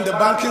some people in the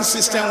banking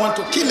system want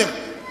to kill him.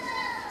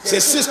 It's a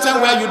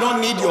system where you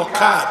don't need your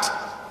card.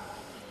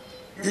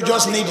 You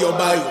just need your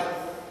bio.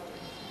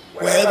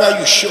 Wherever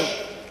you show.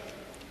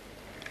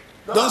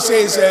 Don't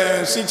say it's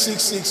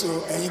 666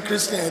 and you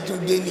Christian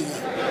daily.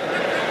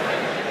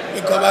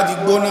 Because the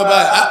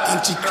bonoba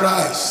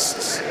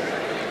Antichrist.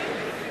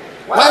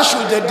 Why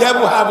should the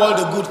devil have all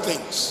the good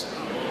things?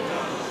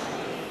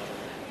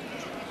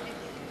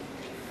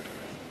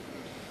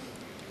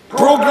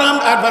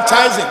 Programmed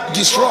advertising,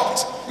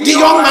 disrupt. The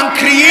young man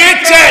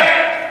created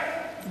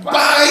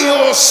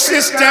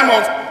bio-system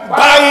of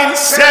buying,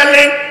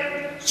 selling,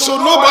 so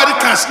nobody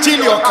can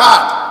steal your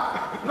card.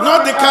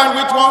 Not the kind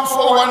with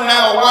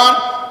 14191.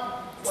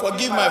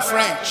 Forgive my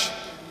French.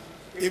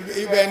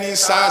 If any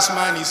SARS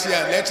man is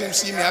here, let him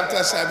see me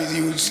after service,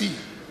 he will see.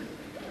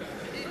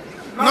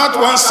 Not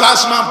one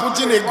SARS man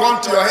putting a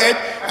gun to your head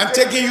and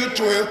taking you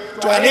to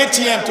an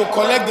ATM to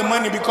collect the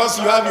money because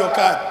you have your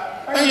card.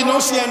 And you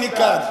don't see any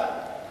card.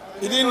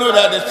 You didn't know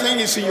that the thing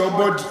is in your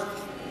body.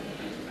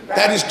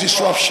 That is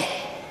disruption.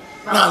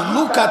 Now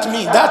look at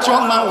me. That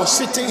young man was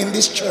sitting in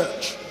this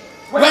church.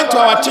 Went to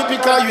our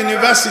typical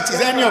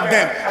universities, any of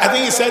them. I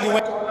think he said he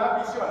went to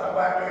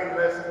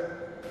University.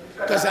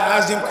 Because I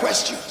asked him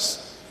questions.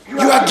 You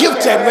are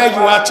gifted where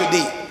you are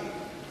today.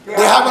 They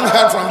haven't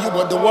heard from you,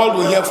 but the world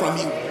will hear from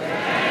you.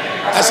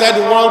 I said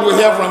the world will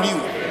hear from you.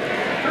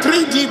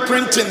 3D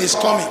printing is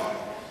coming.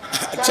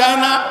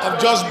 China have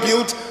just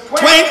built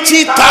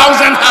 20,000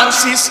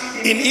 houses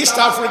in East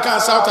Africa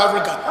and South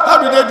Africa. How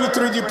do they do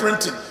 3D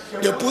printing?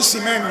 They put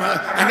cement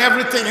and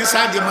everything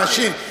inside the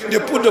machine. They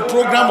put the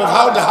program of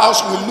how the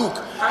house will look,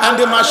 and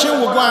the machine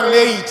will go and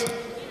lay it.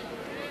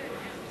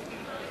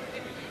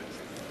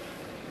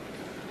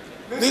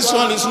 This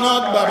one is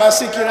not Baba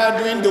Sikira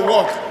doing the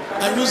work.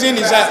 I'm using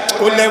his eye.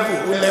 O level,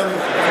 O level.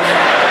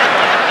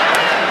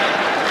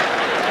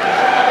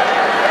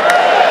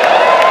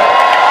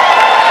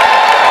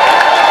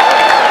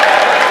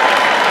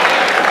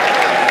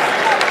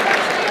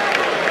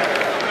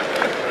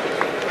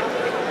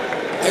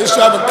 I used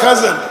to have a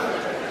cousin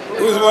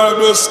who was one of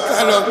those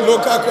kind of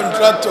local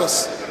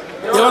contractors.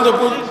 They want to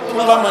put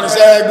program and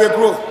say, I break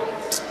road.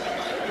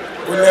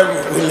 O level,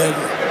 O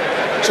level.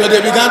 So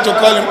they began to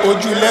call him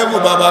Oju Level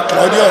Baba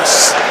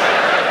Claudius.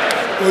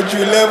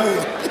 Oju Level.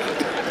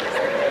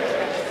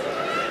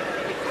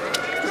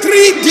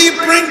 3D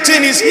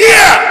printing is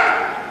here.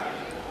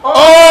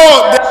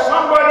 Oh, there's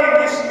somebody in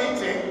this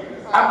meeting.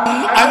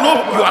 I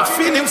know you are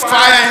feeling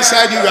fire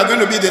inside you. You are going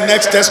to be the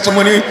next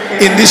testimony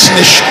in this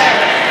nation.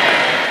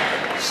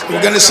 So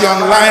we're going to see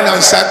online our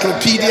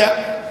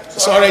encyclopedia.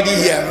 It's already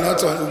here.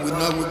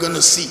 We're going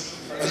to see.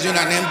 I was doing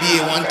an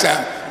MBA one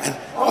time, and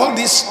all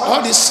this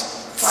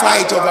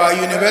fight of our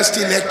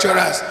university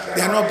lecturers,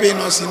 they are not paying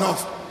us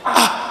enough.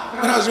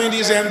 When I was doing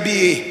this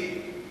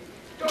MBA,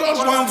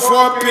 just one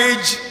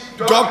 4-page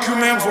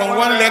document from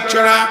one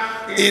lecturer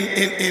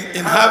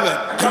in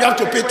Harvard, and you have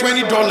to pay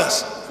 $20.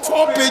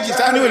 4 pages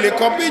annually,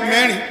 copied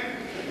many.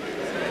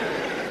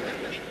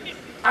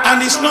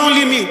 And it's not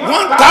only me,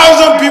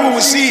 1,000 people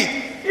will see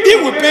it. He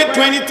will pay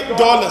 $20,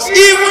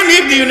 even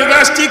if the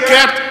university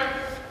kept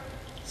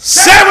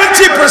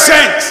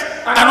 70%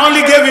 and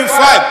only gave him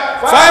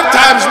 5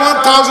 times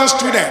 1,000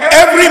 students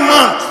every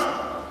month.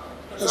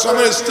 So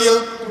somebody is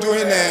still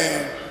doing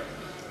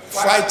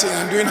fighting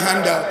and doing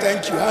handout.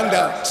 Thank you,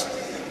 handout.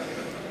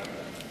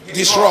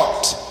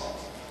 Disrupt.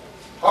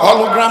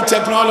 Hologram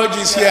technology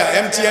is here.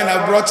 MTN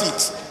have brought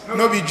it.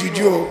 No be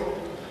juju.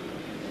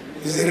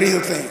 It's the real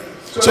thing.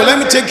 So let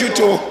me take you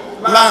to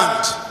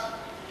land.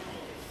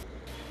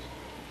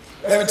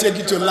 Let me take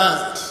you to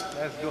land.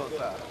 Let's go,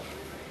 sir.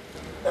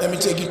 Let me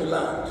take you to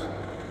land.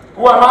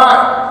 Who am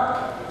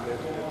I?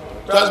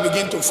 Just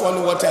begin to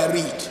follow what I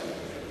read.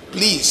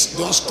 Please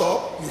don't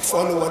stop. You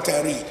follow what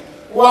I read.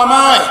 Who am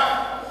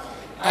I?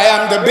 I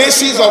am the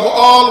basis of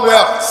all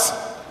wealth,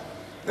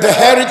 the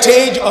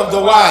heritage of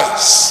the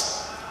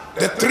wise,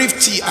 the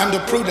thrifty and the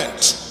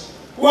prudent.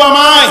 Who am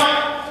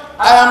I?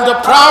 I am the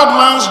proud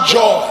man's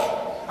joy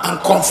and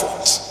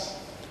comfort.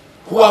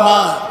 Who am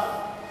I?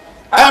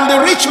 I am the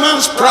rich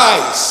man's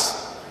prize,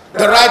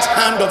 the right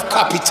hand of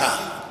capital.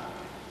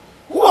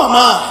 Who am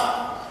I?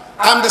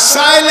 I am the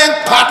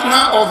silent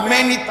partner of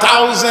many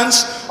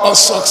thousands of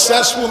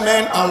successful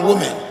men and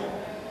women.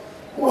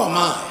 Who am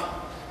I?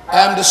 I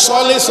am the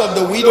solace of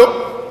the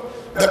widow,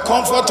 the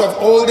comfort of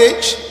old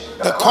age,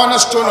 the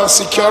cornerstone of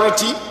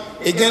security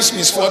against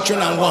misfortune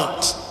and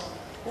want.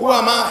 Who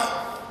am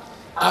I?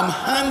 I'm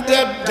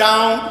handed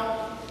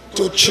down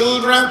to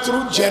children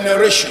through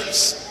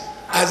generations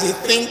as a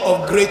thing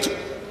of great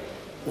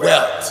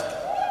wealth.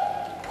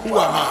 Who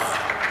am I?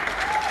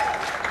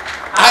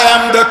 I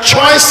am the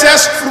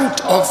choicest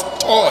fruit of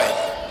toil.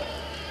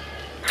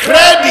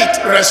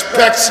 Credit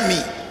respects me,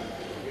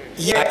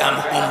 yet I'm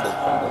humble.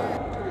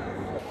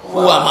 Who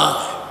am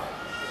I?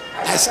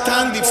 I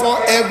stand before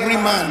every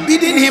man,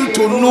 bidding him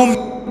to know me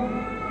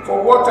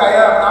for what I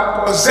am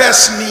and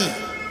possess me.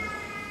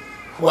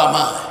 Who am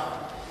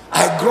I?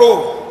 I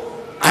grow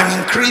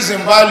and increase in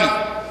value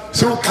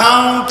through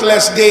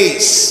countless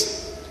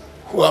days.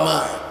 Who am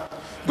I?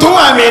 Though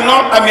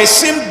I may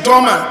seem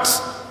dormant.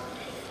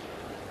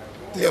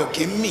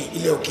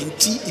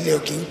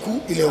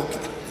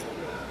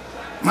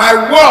 My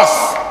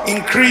worth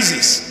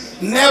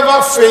increases,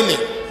 never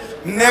failing,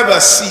 never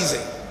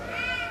ceasing.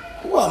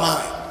 Who am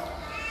I?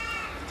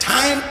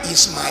 Time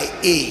is my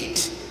aid.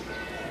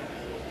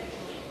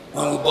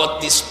 When we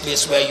bought this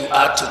place where you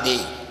are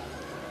today,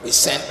 we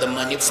sent the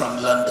money from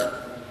London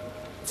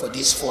for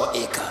these 4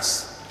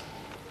 acres.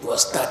 It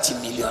was 30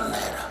 million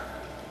naira.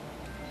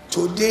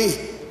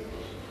 Today,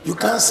 you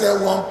can't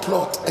sell one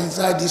plot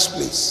inside this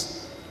place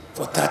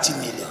for 30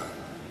 million.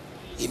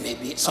 It may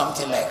be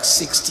something like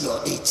 60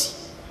 or 80.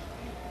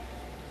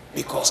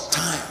 Because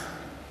time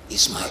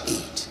is my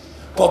aid.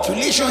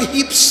 Population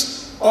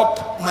heaps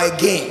up my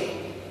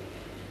gain.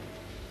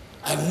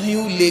 I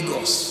knew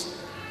Lagos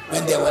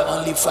when there were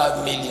only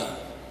 5 million.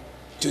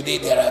 Today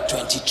there are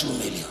 22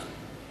 million.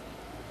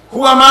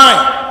 Who am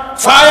I?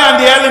 Fire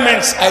and the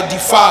elements I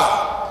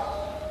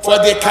defy, for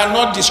they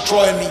cannot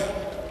destroy me.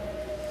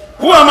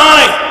 Who am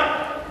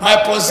I? My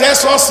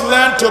possessors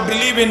learn to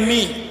believe in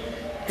me.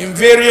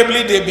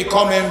 Invariably they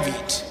become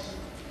envied.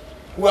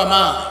 Who am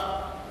I?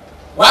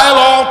 While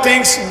all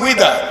things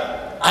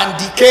wither and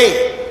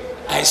decay,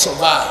 I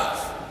survive.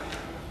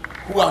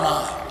 Who am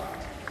I?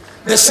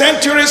 The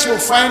centuries will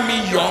find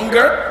me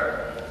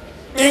younger,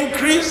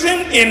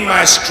 increasing in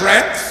my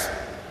strength.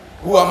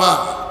 Who am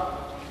I?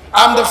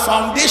 I'm the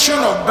foundation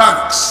of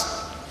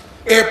banks,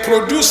 a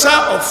producer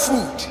of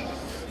food,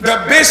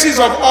 the basis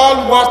of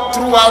all work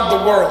throughout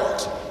the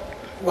world.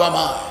 Who am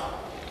I?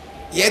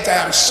 Yet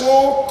I am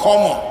so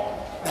common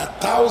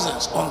that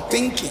thousands,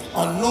 unthinking,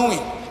 unknowing,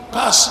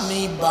 pass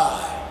me by.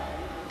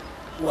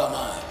 Who am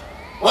I?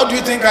 What do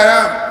you think I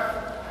am?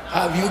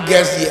 Have you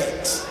guessed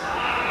yet?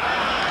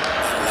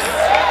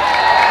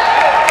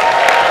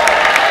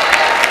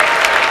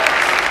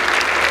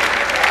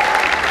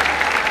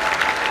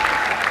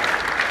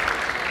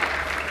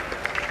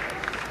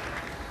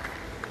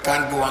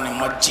 Can't go on in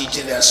much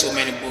teaching. There are so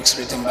many books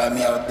written by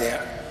me out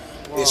there.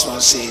 This one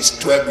says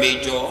 12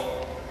 major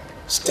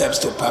steps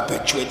to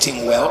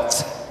perpetuating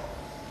wealth.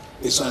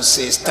 This one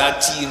says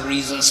 30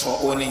 reasons for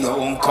owning your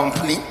own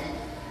company.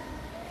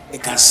 They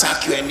can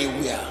sack you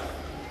anywhere,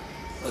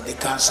 but they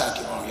can't sack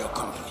you from your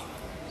company.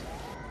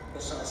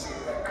 This one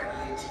says that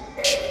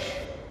creative.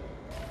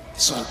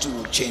 This one too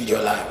will change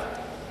your life.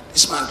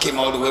 This man came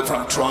all the way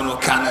from Toronto,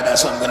 Canada,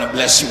 so I'm going to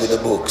bless you with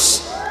the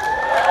books.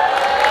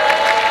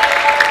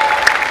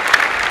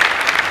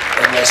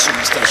 God bless you,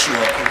 Mr.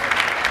 Shiwaku.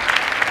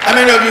 How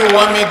many of you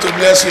want me to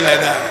bless you like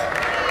that?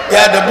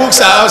 Yeah, the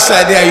books are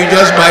outside there. You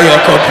just buy your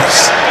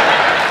copies.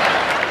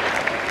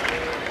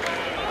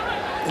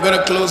 We're going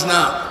to close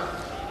now.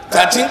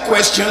 13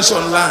 questions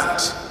on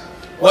land.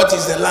 What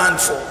is the land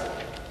for?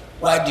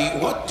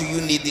 What do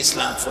you need this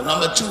land for?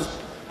 Number 2,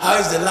 how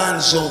is the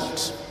land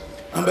zoned?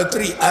 Number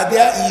 3, are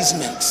there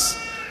easements?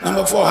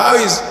 Number 4, how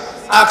is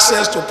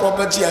access to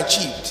property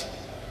achieved?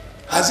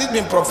 Has it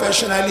been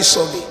professionally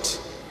surveyed?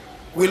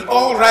 Will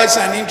all rights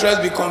and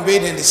interests be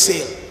conveyed in the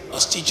sale? I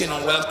was teaching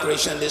on wealth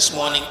creation this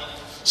morning.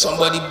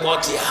 Somebody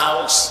bought a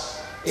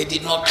house. They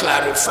did not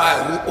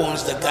clarify who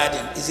owns the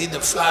garden. Is it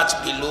the flat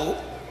below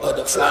or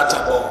the flat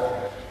above?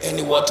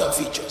 Any water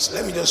features?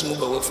 Let me just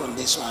move away from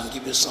this one and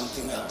give you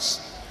something else.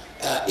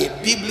 A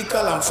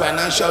biblical and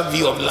financial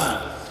view of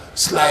land.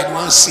 Slide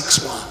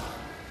 161.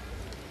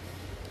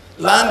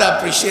 Land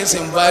appreciates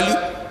in value.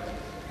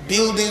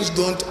 Buildings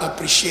don't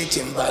appreciate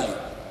in value.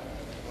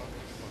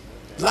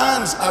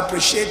 Lands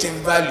appreciate in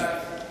value.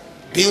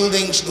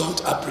 Buildings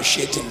don't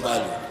appreciate in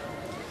value.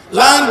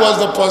 Land was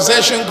the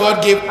possession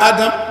God gave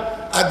Adam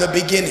at the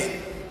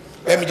beginning.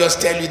 Let me just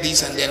tell you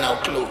this and then I'll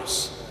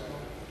close.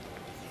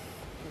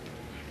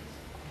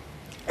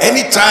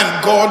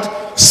 Anytime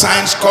God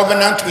signs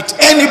covenant with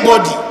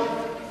anybody,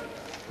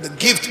 the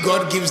gift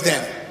God gives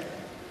them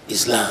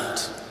is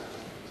land.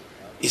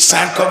 He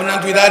signed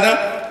covenant with Adam.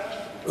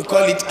 We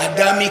call it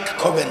Adamic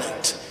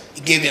covenant.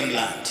 He gave him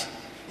land.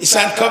 He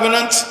signed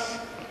covenant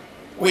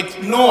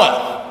with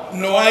Noah,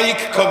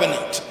 Noahic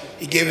covenant.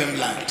 He gave him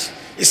land.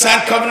 He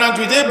signed covenant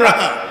with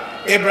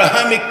Abraham,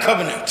 Abrahamic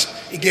covenant.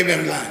 He gave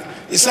him land.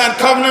 He signed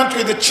covenant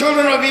with the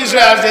children of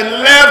Israel as they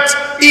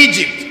left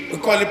Egypt. We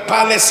call it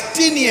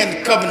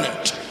Palestinian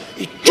covenant.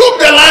 He took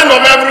the land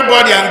of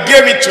everybody and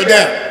gave it to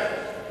them.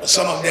 But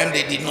some of them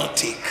they did not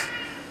take.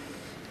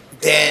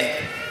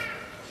 Then,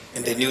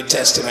 in the New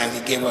Testament,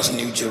 he gave us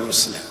New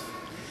Jerusalem.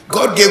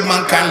 God gave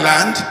mankind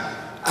land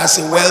as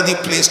a wealthy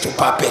place to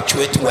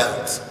perpetuate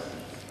wealth.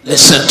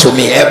 Listen to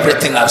me,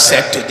 everything I've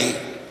said today.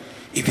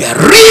 If you are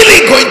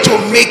really going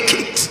to make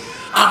it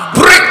and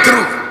break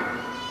through,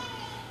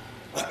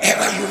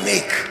 whatever you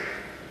make,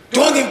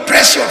 don't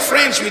impress your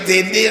friends with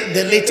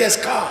the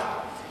latest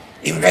car.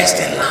 Invest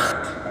in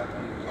land.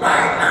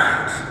 Buy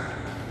land.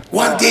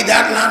 One day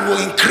that land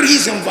will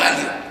increase in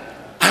value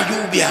and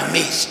you will be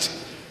amazed.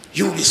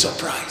 You will be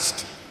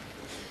surprised.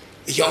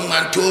 A young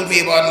man told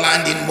me about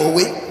land in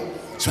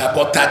Mowe, so I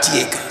bought 30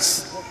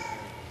 acres.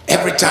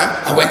 Every time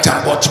I went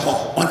and bought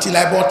more until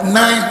I bought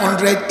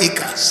 900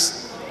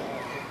 acres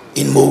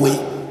in Mowe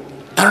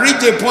and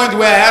reached a point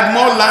where I had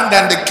more land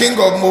than the king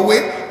of Mowe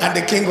and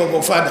the king of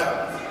Ofada.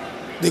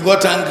 They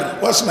got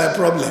angry. What's my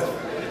problem?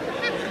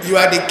 You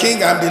are the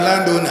king, I'm the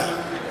landowner.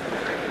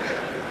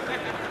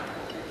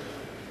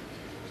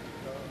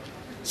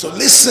 So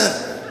listen,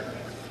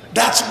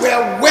 that's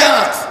where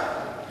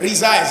wealth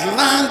resides.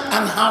 Land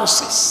and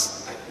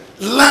houses.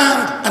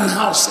 Land and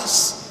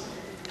houses.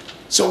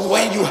 So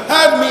when you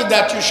heard me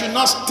that you should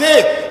not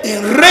stay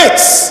in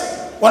rates,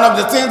 one of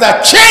the things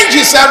that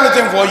changes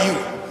everything for you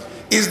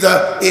is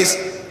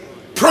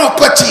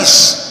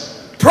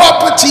properties.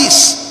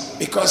 Properties.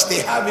 Because they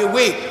have a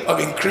way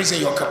of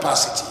increasing your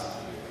capacity.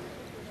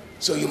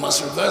 So you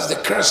must reverse the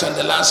curse on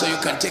the land so you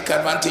can take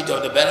advantage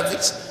of the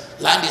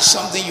benefits. Land is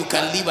something you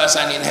can leave as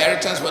an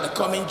inheritance for the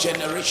coming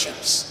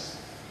generations.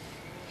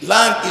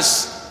 Land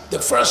is the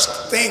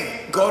first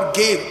thing God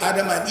gave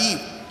Adam and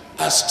Eve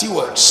as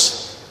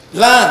stewards.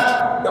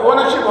 Land, the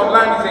ownership of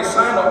land is a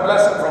sign of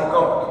blessing from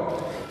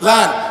God.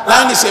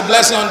 Land is a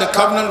blessing on the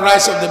covenant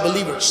rights of the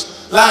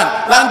believers.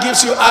 Land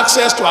gives you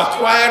access to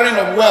acquiring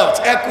of wealth,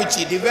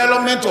 equity,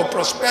 development, or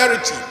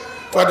prosperity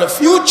for the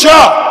future.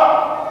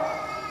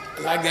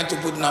 I'd like them to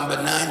put number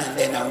 9 and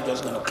then I'm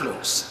just going to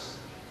close.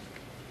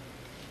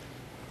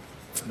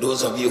 For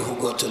those of you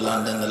who go to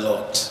London a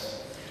lot,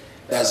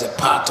 There's a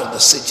part of the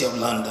city of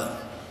London,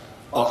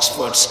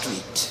 Oxford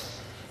Street,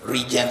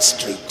 Regent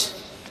Street,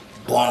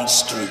 Bond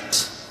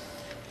Street.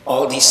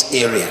 All this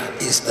area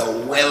is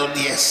the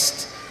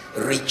wealthiest,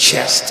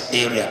 richest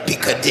area.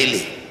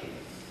 Piccadilly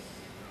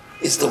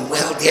is the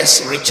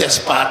wealthiest,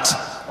 richest part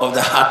of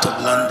the heart of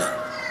London.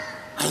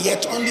 And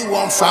yet only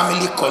one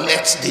family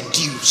collects the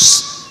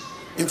dues.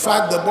 In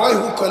fact, the boy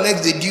who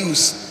collects the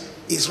dues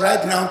is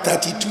right now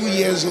 32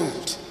 years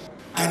old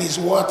and is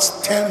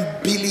worth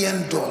 $10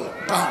 billion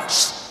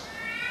pounds.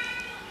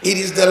 It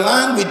is the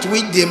land with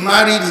which they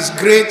married his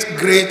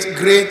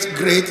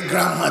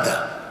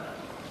great-great-great-great-grandmother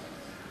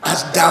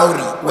as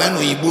dowry. When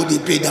Oyibo they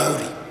pay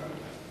dowry,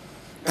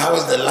 that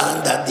was the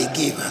land that they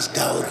gave as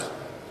dowry.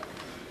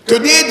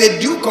 Today, the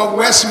Duke of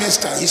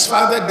Westminster, his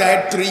father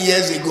died 3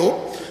 years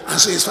ago, and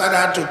so his father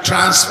had to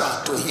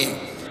transfer to him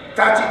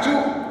 32,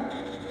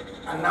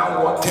 and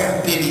now what,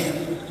 10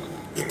 billion,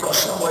 because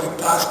somebody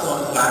passed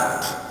on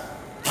land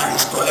and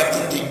is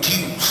collecting the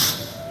dues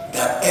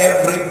that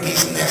every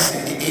business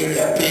in the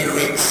area pay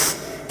rates,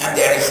 and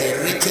there is a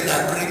written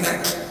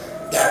agreement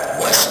that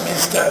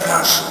Westminster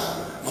Council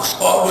must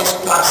always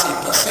pass a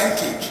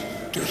percentage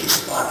to his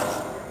family.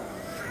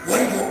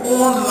 When you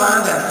own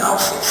land and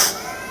houses,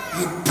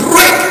 you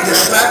break the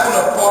cycle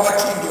of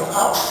poverty in your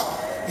house.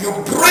 You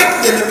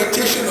break the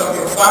limitation of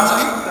your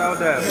family.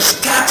 You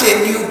start a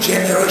new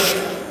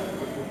generation.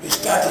 You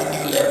start a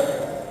new level.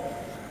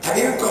 I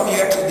didn't come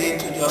here today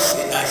to just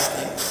say nice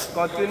things.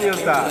 Continue, I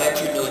came to let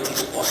you know it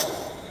is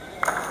possible.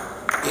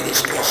 It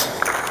is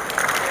possible.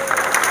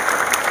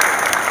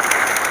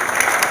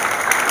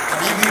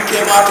 And if you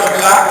came out of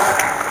lack,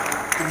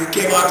 if you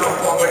came out of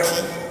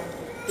poverty,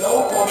 your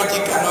own poverty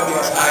cannot be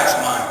as high as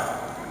mine.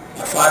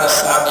 My father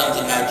served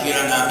in the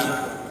Nigerian army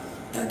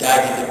and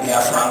died in the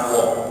Biafran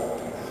War.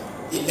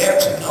 He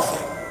left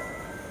nothing.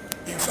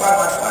 In fact,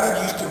 my father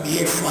used to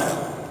behave funny.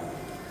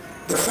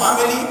 The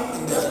family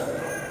in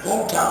the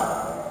hometown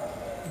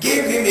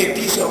gave him a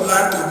piece of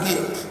land to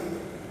build.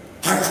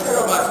 And instead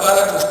of my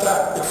father to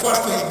start, the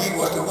first thing he did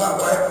was to go and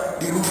buy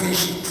the roofing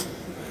sheet.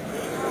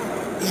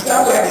 Is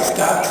that where they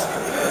start?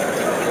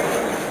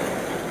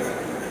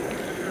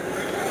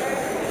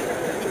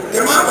 The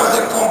man was a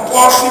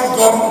compulsive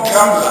government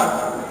gambler.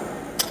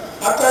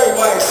 After a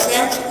while, he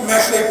sent a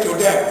message to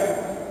them.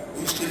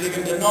 We used to live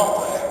in the north.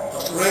 I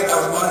was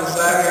born in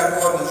Zaria,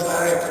 grew up in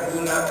Zaria,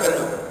 Kaduna,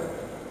 Kano.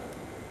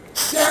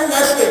 Send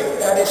message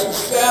that they should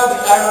sell the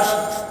iron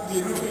sheet,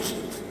 the roofing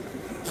sheet,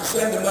 and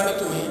send the money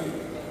to him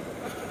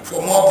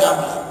for more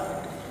gambling.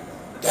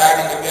 Died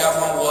in the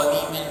Biafran War,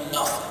 leaving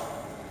nothing.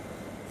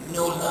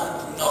 No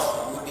land,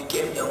 nothing. We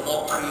became the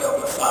mockery of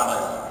the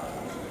family.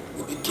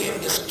 We became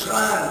the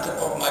strand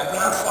of my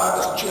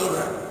grandfather's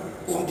children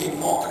whom they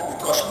mocked,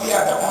 because we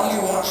are the only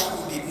ones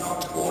who did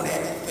not own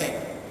anything.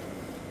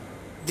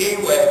 They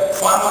were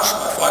farmers.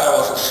 My father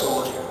was a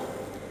soldier.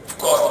 Of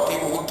course, the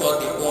people who thought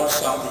they owned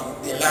something,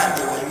 the land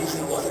they were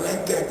using was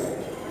rented.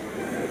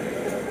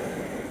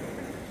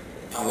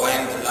 And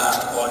when the last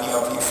colony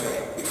of Ife,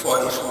 before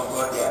this one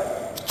got there,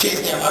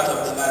 chased them out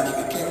of the land,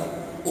 they became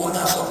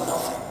owners of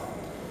nothing.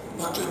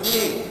 But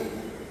today,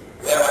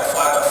 where my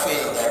father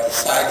failed, I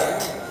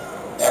decided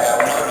that I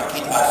will not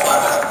repeat my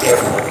father's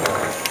devil.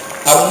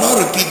 I will not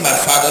repeat my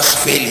father's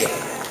failure.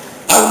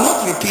 I will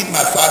not repeat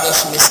my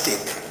father's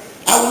mistake.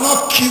 I will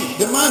not queue.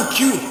 The man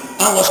queued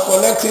and was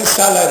collecting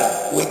salary.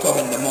 Wake up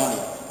in the morning,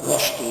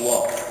 rush to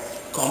work,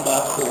 come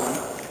back home,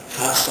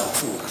 have some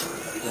food,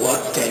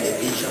 watch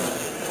television.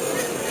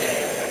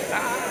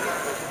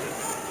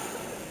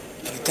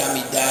 By the time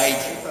he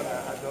died,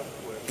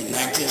 in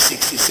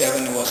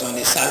 1967, he was on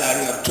a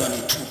salary of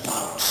 22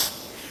 pounds.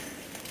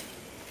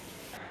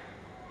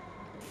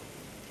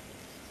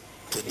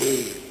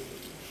 Today,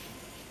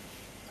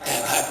 I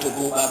have had to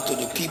go back to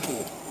the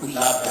people who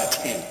laughed at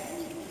him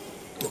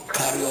to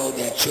carry all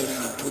their children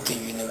and put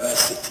in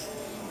university.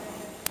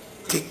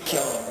 Take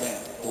care of them.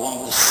 The one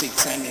who's sick,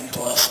 send them to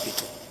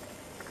hospital.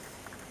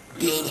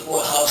 Build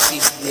whole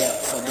houses there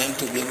for them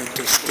to be able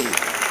to stay.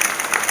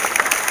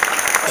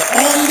 The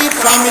only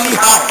family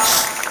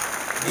house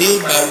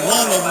built by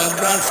one of my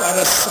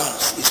grandfather's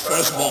sons, his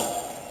firstborn,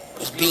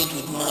 was built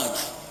with mud.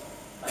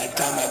 By the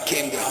time I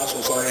came, the house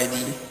was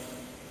already.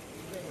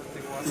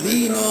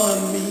 Lean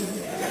on me,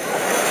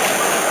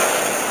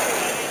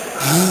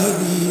 I'll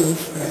be your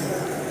friend.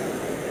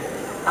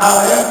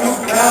 I'll help you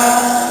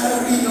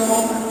carry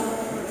on.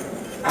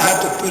 I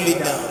have to pull it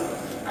down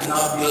and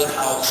I'll build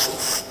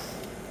houses.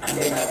 And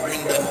then I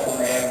bring them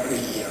home every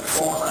year,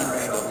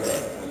 400 of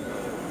them.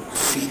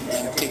 Feed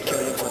them, take care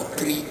of them for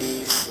 3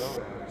 days.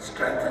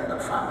 Strengthen the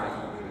family.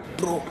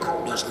 Broke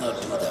does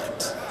not do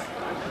that.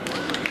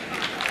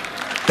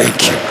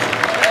 Thank you.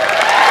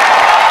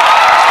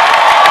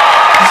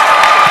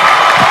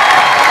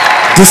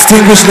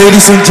 Distinguished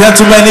ladies and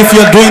gentlemen, if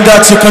you're doing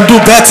that, you can do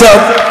better.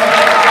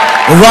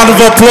 A round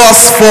of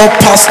applause for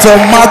Pastor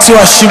Matthew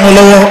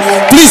Ashimolowo.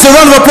 Please, a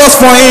round of applause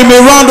for him. A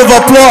round of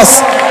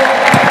applause.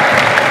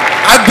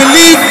 I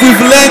believe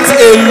we've learned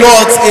a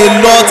lot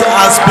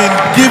has been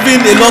given,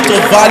 a lot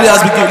of value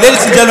has been given.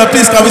 Ladies and gentlemen,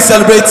 please can we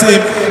celebrate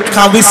him?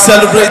 Can we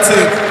celebrate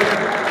him?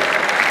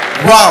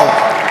 Wow.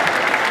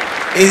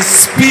 A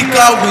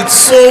speaker with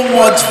so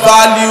much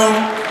value,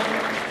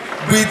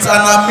 with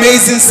an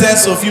amazing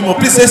sense of humor.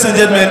 Please, ladies and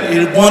gentlemen,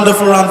 a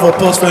wonderful round of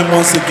applause for him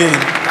once again.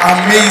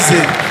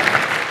 Amazing.